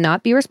company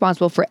cannot be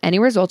responsible for any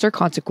results or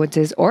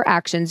consequences or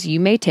actions you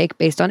may take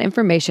based on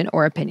information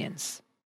or opinions.